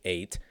like week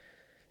 8.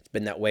 It's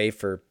been that way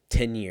for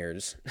 10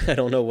 years. I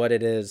don't know what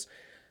it is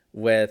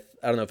I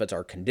don't know if it's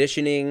our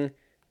conditioning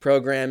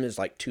program is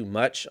like too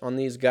much on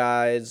these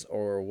guys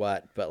or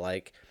what, but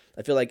like,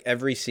 I feel like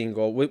every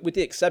single, with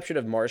the exception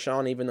of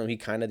Marshawn, even though he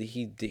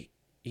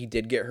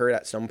did get hurt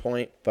at some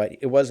point, but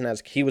it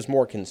wasn't he was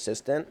more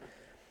consistent.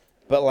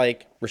 But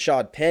like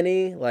Rashad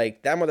Penny,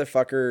 like that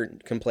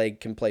motherfucker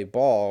can play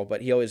ball,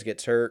 but he always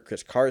gets hurt.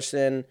 Chris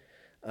Carson,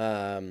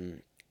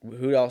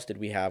 who else did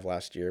we have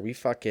last year?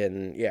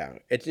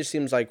 It just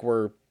seems like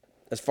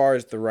as far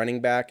as the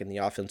running back and the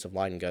offensive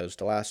line goes,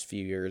 the last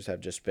few years have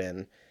just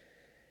been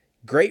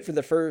great for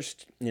the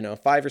first,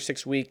 5 or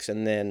 6 weeks,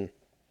 and then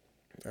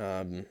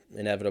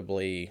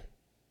inevitably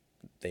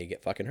they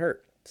get fucking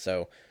hurt.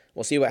 So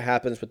we'll see what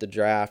happens with the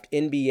draft.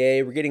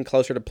 NBA, we're getting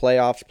closer to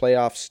playoffs.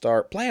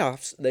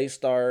 Playoffs, they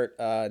start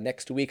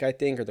next week, I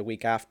think, or the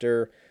week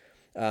after.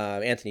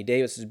 Anthony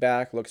Davis is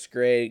back. Looks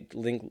great.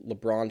 I think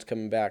LeBron's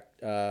coming back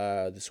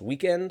this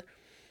weekend.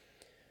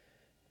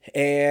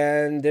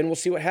 And then we'll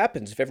see what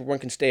happens. If everyone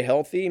can stay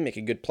healthy, make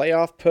a good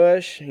playoff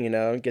push,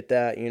 get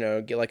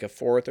that, get like a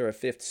 4th or a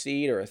 5th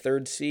seed or a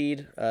 3rd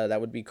seed.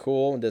 That would be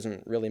cool. It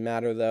doesn't really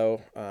matter,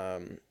 though,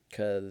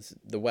 because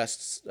the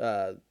West's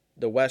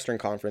the Western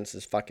Conference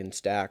is fucking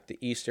stacked. The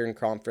Eastern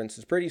Conference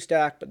is pretty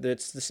stacked, but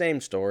it's the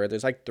same story.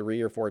 There's like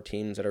 3 or 4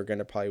 teams that are going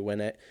to probably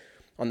win it.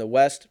 On the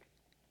West,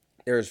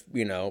 there's,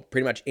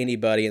 pretty much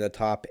anybody in the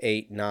top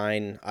 8,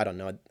 9. I don't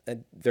know.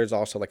 There's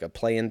also like a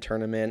play-in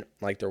tournament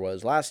like there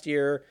was last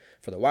year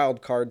for the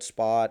wild card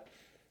spot.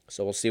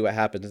 So we'll see what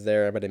happens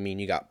there. But I mean,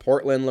 you got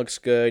Portland looks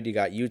good. You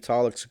got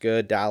Utah looks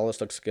good. Dallas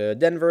looks good.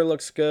 Denver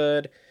looks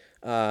good.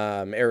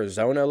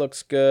 Arizona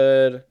looks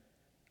good.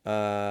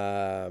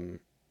 Or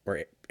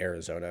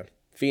Arizona.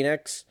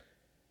 Phoenix.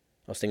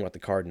 I was thinking about the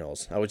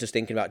Cardinals. I was just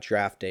thinking about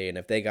draft day, and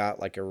if they got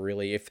like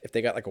if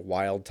they got like a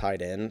wild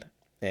tight end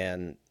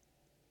and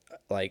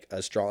like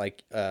a strong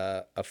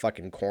a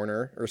fucking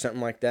corner or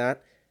something like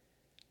that,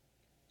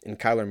 and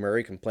Kyler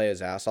Murray can play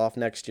his ass off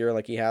next year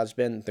like he has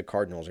been, the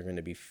Cardinals are going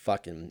to be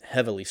fucking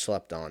heavily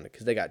slept on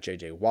because they got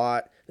J.J.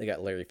 Watt, they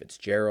got Larry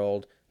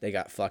Fitzgerald, they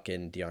got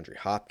fucking DeAndre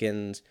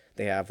Hopkins,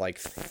 they have like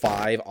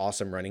 5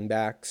 awesome running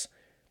backs,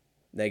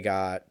 they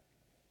got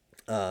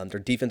their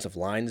defensive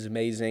line is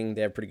amazing,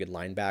 they have pretty good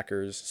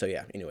linebackers, so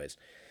yeah, anyways.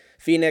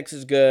 Phoenix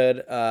is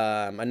good.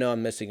 I know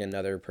I'm missing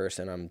another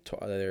person.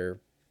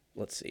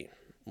 Let's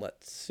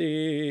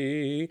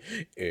see.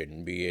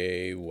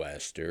 NBA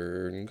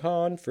Western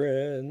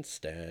Conference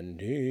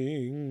standings.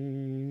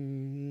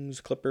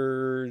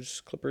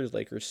 Clippers,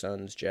 Lakers,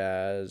 Suns,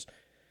 Jazz.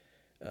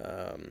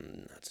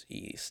 That's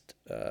East.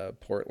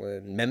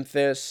 Portland,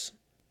 Memphis.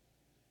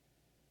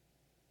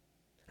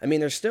 I mean,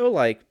 they're still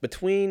like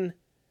between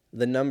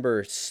the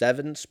number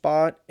 7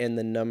 spot and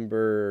the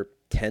number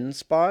 10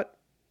 spot.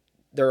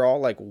 They're all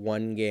like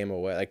 1 game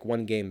away, like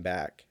 1 game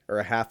back or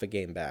a half a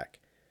game back.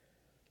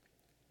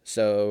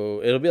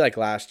 So it'll be like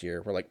last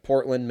year where like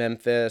Portland,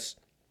 Memphis,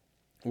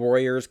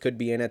 Warriors could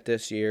be in it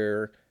this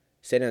year.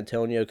 San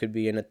Antonio could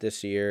be in it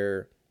this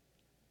year.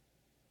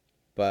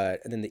 And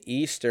then the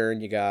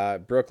Eastern, you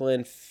got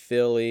Brooklyn,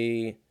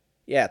 Philly.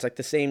 Yeah, it's like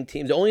the same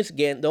teams.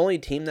 The only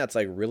team that's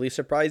like really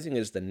surprising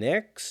is the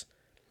Knicks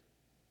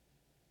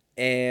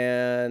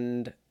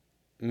and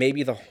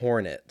maybe the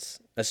Hornets,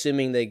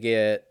 assuming they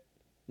get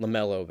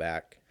LaMelo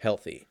back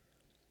healthy.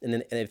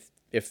 And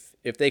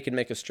if they can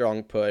make a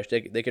strong push,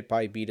 they could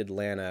probably beat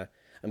Atlanta.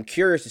 I'm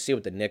curious to see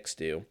what the Knicks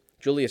do.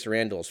 Julius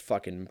Randle is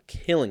fucking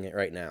killing it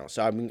right now.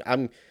 So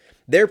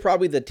they're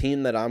probably the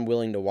team that I'm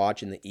willing to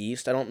watch in the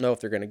East. I don't know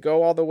if they're going to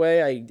go all the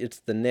way. It's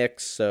the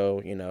Knicks,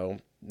 so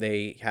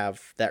they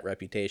have that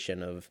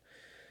reputation of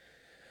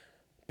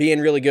being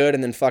really good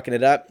and then fucking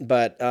it up.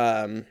 But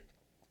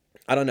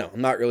I don't know.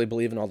 I'm not really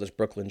believing all this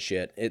Brooklyn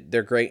shit.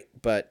 They're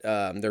great, but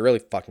they're really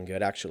fucking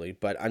good, actually.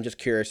 But I'm just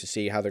curious to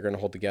see how they're going to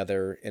hold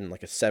together in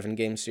like a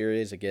 7-game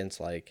series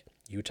against like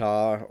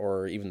Utah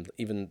or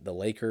even the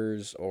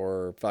Lakers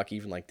or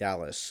even like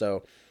Dallas.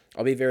 So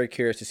I'll be very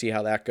curious to see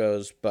how that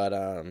goes. But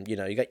you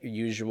got your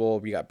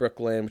usual. You got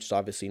Brooklyn, which is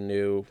obviously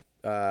new.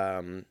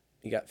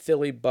 You got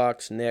Philly,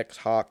 Bucks, Knicks,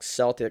 Hawks,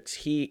 Celtics,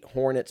 Heat,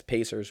 Hornets,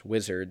 Pacers,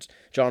 Wizards.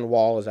 John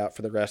Wall is out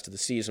for the rest of the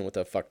season with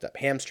a fucked up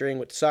hamstring,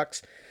 which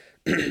sucks.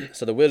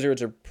 So the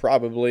Wizards are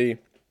probably,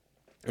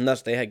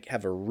 unless they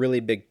have a really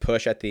big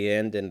push at the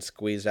end and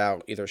squeeze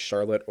out either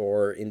Charlotte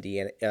or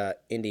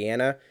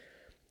Indiana,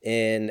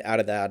 and out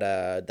of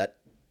that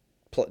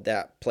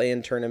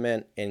play-in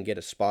tournament and get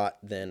a spot,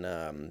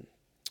 then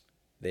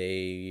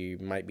they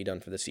might be done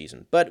for the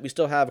season. But we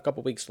still have a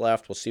couple weeks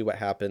left. We'll see what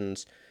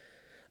happens.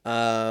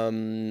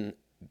 Baseball,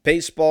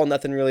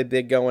 nothing really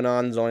big going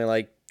on. There's only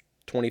like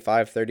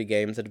 25, 30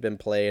 games that have been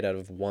played out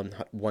of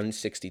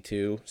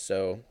 162,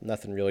 so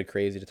nothing really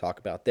crazy to talk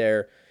about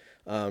there.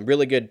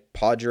 Really good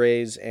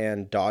Padres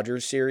and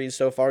Dodgers series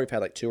so far. We've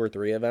had like 2 or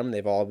 3 of them.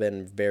 They've all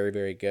been very,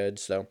 very good.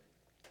 So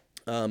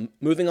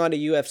moving on to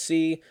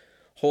UFC,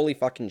 holy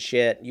fucking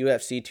shit,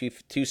 UFC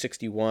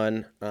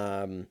 261.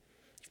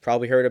 You've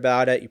probably heard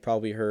about it. You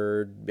probably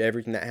heard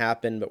everything that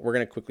happened, but we're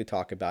going to quickly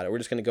talk about it. We're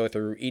just going to go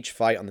through each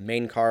fight on the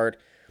main card,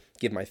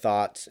 give my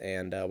thoughts,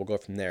 and we'll go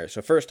from there.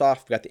 So first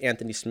off, we got the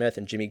Anthony Smith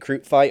and Jimmy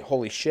Crute fight.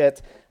 Holy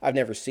shit, I've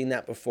never seen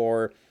that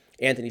before.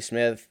 Anthony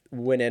Smith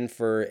went in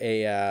for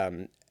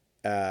a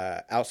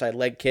outside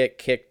leg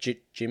kicked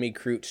Jimmy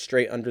Crute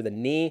straight under the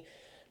knee,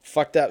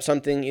 fucked up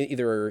something.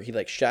 Either he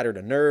like shattered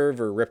a nerve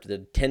or ripped a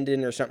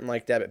tendon or something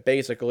like that. But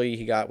basically,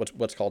 he got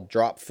what's called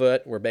drop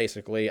foot, where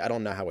basically I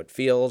don't know how it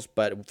feels,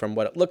 but from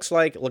what it looks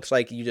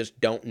like you just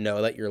don't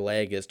know that your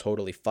leg is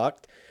totally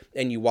fucked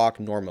and you walk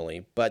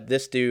normally. But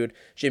this dude,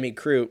 Jimmy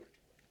Crute,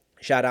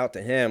 shout out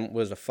to him,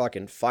 was a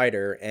fucking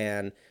fighter.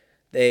 And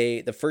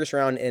the first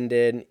round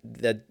ended,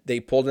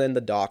 they pulled in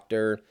the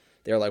doctor.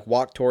 They're like,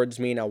 walk towards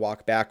me, now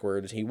walk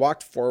backwards. He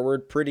walked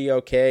forward pretty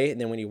okay,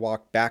 and then when he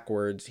walked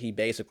backwards, he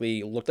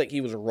basically looked like he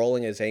was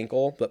rolling his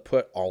ankle, but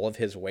put all of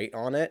his weight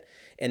on it.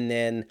 And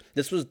then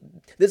this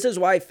is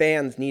why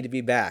fans need to be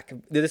back.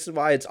 This is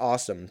why it's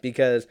awesome,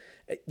 because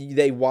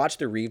they watch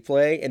the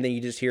replay, and then you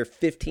just hear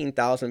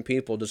 15,000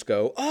 people just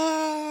go,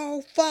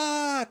 oh,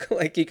 fuck!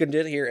 Like, you can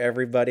just hear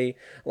everybody,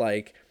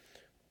 like,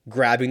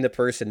 grabbing the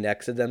person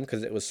next to them,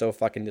 because it was so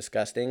fucking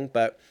disgusting.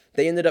 But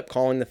they ended up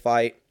calling the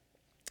fight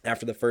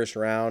after the first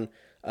round.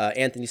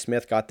 Anthony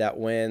Smith got that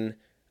win.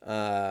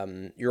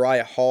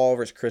 Uriah Hall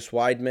versus Chris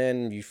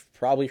Weidman. You've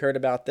probably heard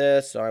about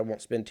this, so I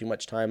won't spend too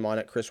much time on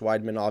it. Chris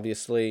Weidman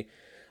obviously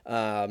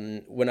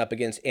went up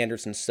against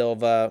Anderson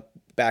Silva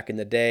back in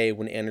the day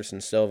when Anderson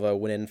Silva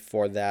went in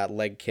for that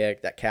leg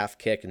kick, that calf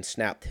kick, and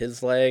snapped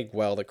his leg.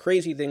 Well, the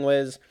crazy thing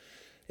is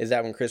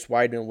that when Chris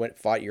Weidman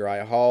fought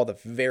Uriah Hall, the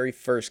very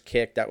first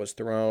kick that was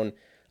thrown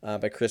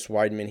by Chris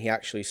Weidman, he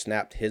actually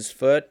snapped his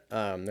foot.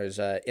 There's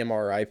a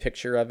MRI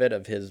picture of it,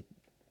 of his,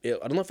 I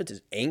don't know if it's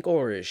his ankle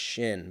or his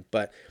shin,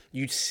 but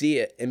you see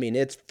it. I mean,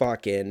 it's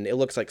fucking, it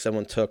looks like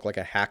someone took like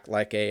a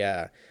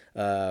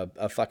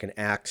fucking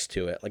axe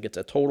to it. Like, it's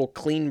a total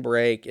clean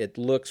break. It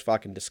looks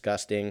fucking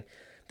disgusting.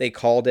 They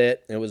called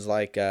it. It was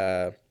like,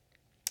 I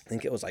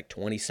think it was like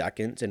 20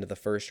 seconds into the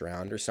first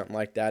round or something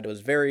like that. It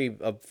was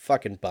a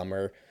fucking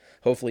bummer.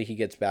 Hopefully he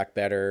gets back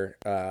better,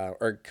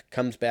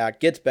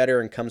 gets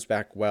better and comes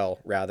back well,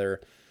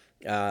 rather.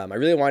 I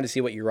really wanted to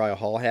see what Uriah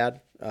Hall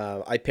had.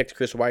 I picked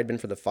Chris Weidman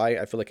for the fight.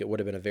 I feel like it would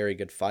have been a very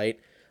good fight.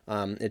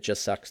 It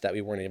just sucks that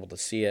we weren't able to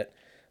see it.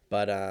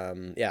 But,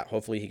 yeah,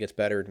 hopefully he gets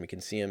better and we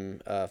can see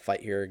him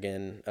fight here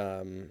again,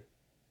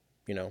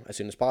 as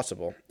soon as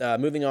possible.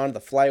 Moving on to the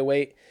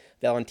flyweight,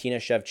 Valentina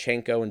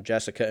Shevchenko and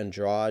Jessica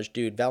Andrade.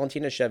 Dude,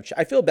 Valentina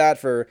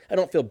Shevchenko, I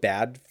don't feel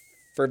bad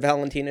for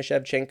Valentina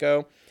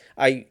Shevchenko.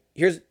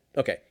 Here's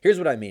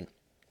what I mean.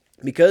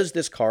 Because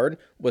this card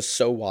was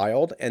so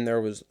wild, and there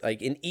was,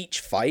 like, in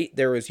each fight,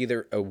 there was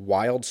either a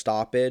wild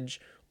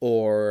stoppage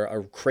or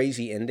a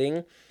crazy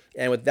ending.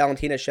 And with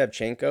Valentina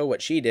Shevchenko,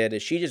 what she did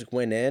is she just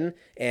went in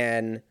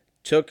and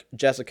took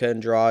Jessica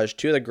Andrade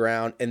to the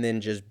ground and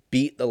then just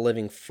beat the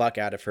living fuck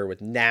out of her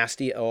with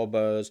nasty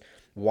elbows,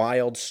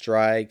 wild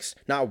strikes,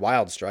 not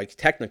wild strikes,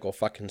 technical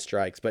fucking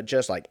strikes, but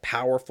just like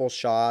powerful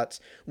shots.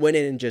 Went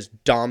in and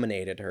just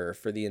dominated her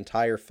for the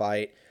entire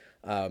fight.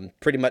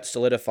 Pretty much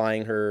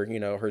solidifying her,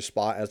 her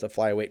spot as the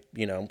flyweight,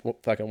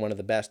 fucking one of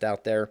the best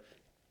out there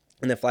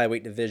in the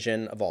flyweight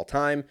division of all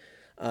time.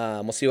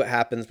 We'll see what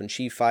happens when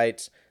she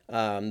fights.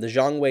 The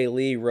Zhang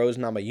Weili Rose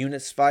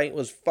Namajunas fight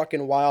was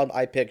fucking wild.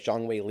 I picked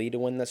Zhang Weili to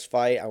win this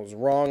fight. I was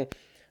wrong.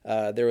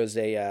 There was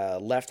a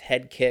left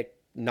head kick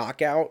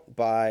knockout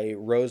by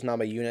Rose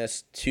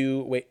Namajunas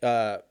to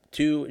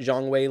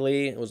Zhang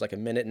Weili. It was like a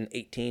minute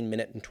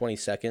and 20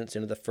 seconds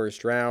into the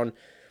first round.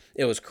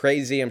 It was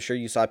crazy. I'm sure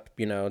you saw,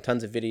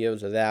 tons of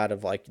videos of that,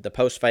 of like the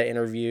post-fight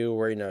interview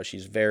where,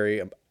 she's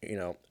very,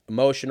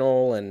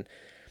 emotional, and,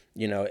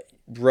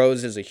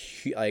 Rose is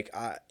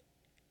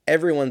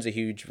everyone's a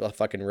huge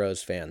fucking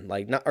Rose fan.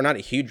 Like, not a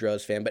huge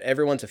Rose fan, but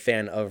everyone's a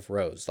fan of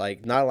Rose.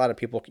 Like, not a lot of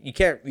people, you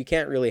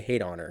can't really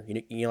hate on her.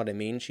 You know what I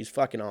mean? She's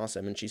fucking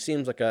awesome, and she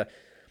seems like a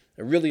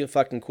really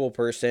fucking cool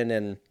person.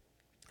 And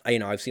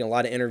I've seen a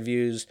lot of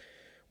interviews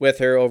with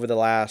her over the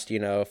last,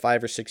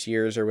 5 or 6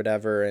 years or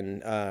whatever.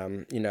 And,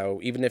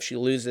 even if she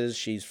loses,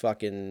 she's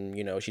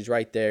fucking, she's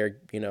right there.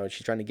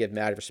 She's trying to give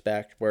mad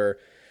respect where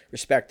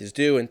respect is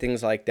due and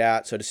things like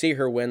that. So to see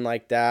her win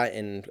like that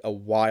in a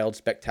wild,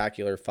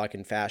 spectacular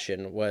fucking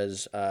fashion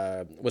was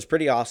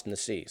pretty awesome to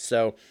see.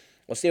 So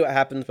we'll see what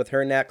happens with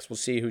her next. We'll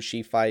see who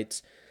she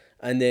fights.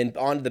 And then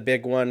on to the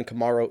big one,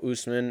 Kamaru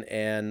Usman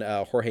and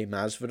Jorge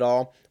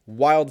Masvidal.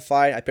 Wild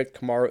fight. I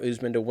picked Kamaru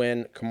Usman to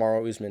win.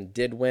 Kamaru Usman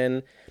did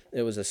win.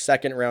 It was a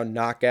second round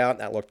knockout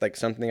that looked like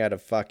something out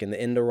of fucking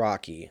the end of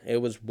Rocky.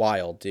 It was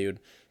wild,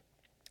 dude.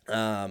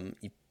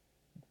 You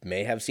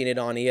may have seen it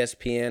on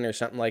ESPN or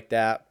something like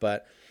that,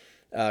 but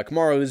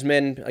Kamaru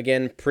Usman,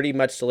 again, pretty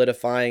much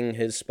solidifying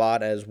his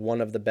spot as one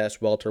of the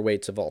best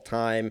welterweights of all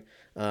time.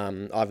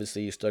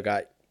 Obviously, you still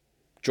got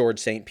George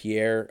St.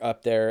 Pierre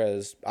up there,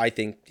 as I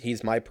think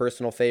he's my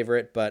personal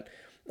favorite, but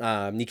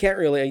you can't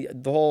really,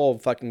 the whole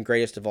fucking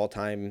greatest of all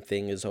time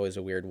thing is always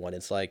a weird one.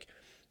 It's like,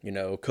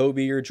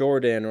 Kobe or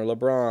Jordan or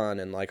LeBron,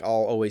 and like, I'll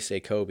always say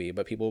Kobe,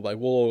 but people are like,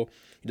 well,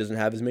 he doesn't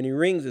have as many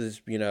rings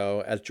as,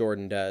 as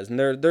Jordan does. And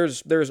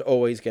there's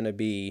always going to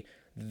be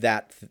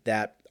that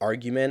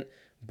argument.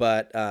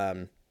 But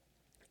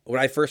when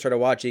I first started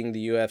watching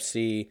the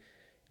UFC,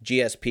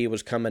 GSP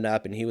was coming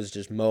up, and he was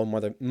just mowing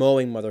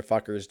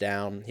motherfuckers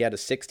down. He had a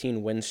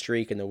 16 win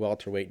streak in the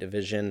welterweight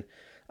division.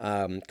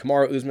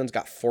 Kamaru Usman's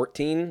got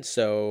 14,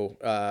 so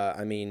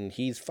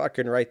he's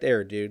fucking right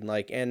there, dude.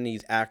 Like, and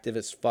he's active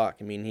as fuck.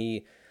 I mean,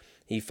 he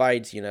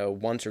fights,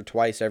 once or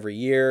twice every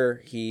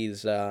year.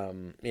 He's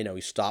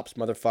he stops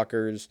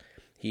motherfuckers.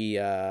 There's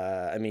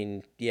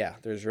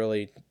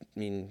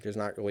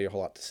not really a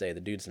whole lot to say. The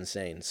dude's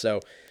insane.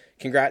 So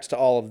congrats to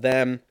all of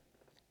them.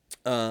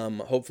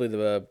 Hopefully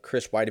the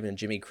Chris Weidman and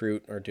Jimmy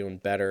Crute are doing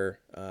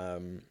better.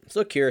 I'm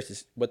so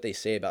curious what they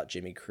say about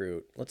Jimmy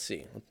Crute. Let's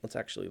see. Let's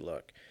actually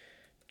look.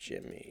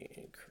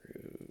 Jimmy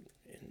Crute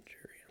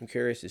injury. I'm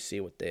curious to see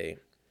what they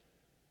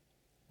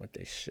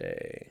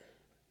say.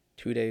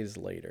 2 days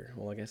later.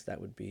 Well, I guess that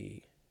would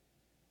be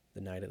the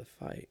night of the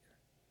fight.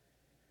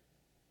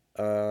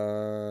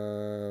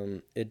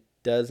 It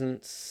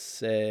doesn't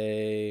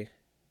say.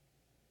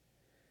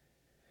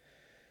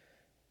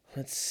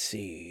 Let's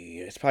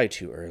see. It's probably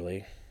too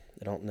early.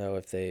 I don't know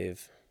if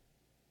they've.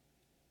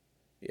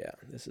 Yeah,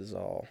 this is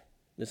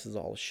This is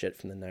all shit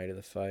from the night of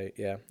the fight.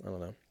 Yeah, I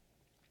don't know.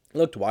 It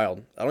looked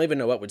wild. I don't even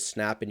know what would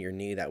snap in your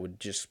knee that would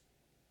just...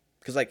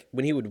 Because, like,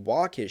 when he would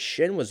walk, his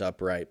shin was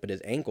upright, but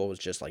his ankle was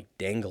just, like,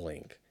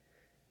 dangling.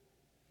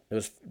 It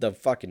was the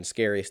fucking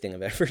scariest thing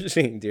I've ever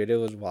seen, dude. It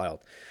was wild.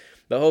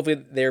 But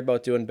hopefully they're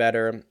both doing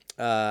better.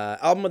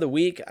 Album of the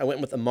week, I went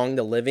with Among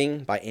the Living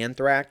by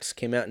Anthrax.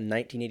 Came out in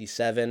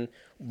 1987.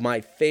 My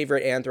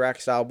favorite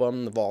Anthrax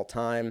album of all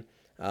time.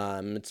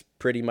 It's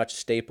pretty much a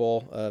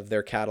staple of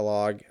their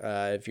catalog.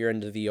 If you're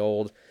into the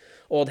old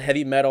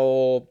heavy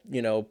metal,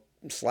 you know,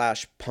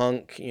 /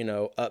 punk, you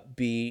know,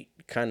 upbeat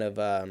kind of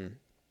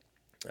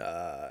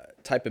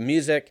type of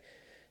music,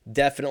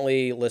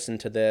 definitely listen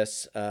to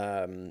this.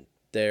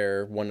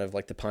 They're one of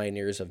like the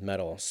pioneers of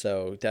metal,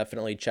 so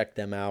definitely check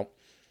them out.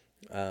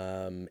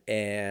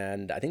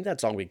 And I think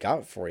that's all we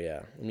got for you.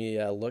 Let me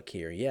look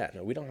here. Yeah,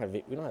 no, we don't have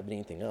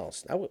anything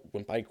else. That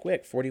went by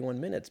quick. 41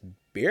 minutes,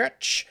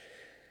 bitch.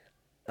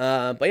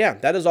 But yeah,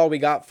 that is all we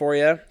got for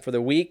you for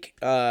the week.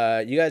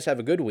 You guys have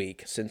a good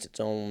week since it's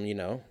on, you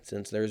know,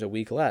 since there's a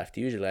week left.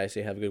 Usually I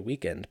say have a good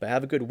weekend, but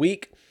have a good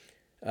week.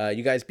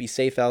 You guys be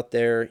safe out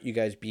there. You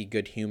guys be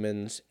good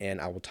humans,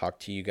 and I will talk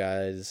to you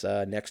guys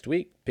next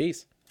week.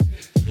 Peace.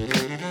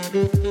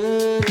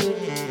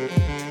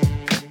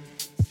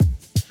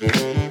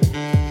 Thank you.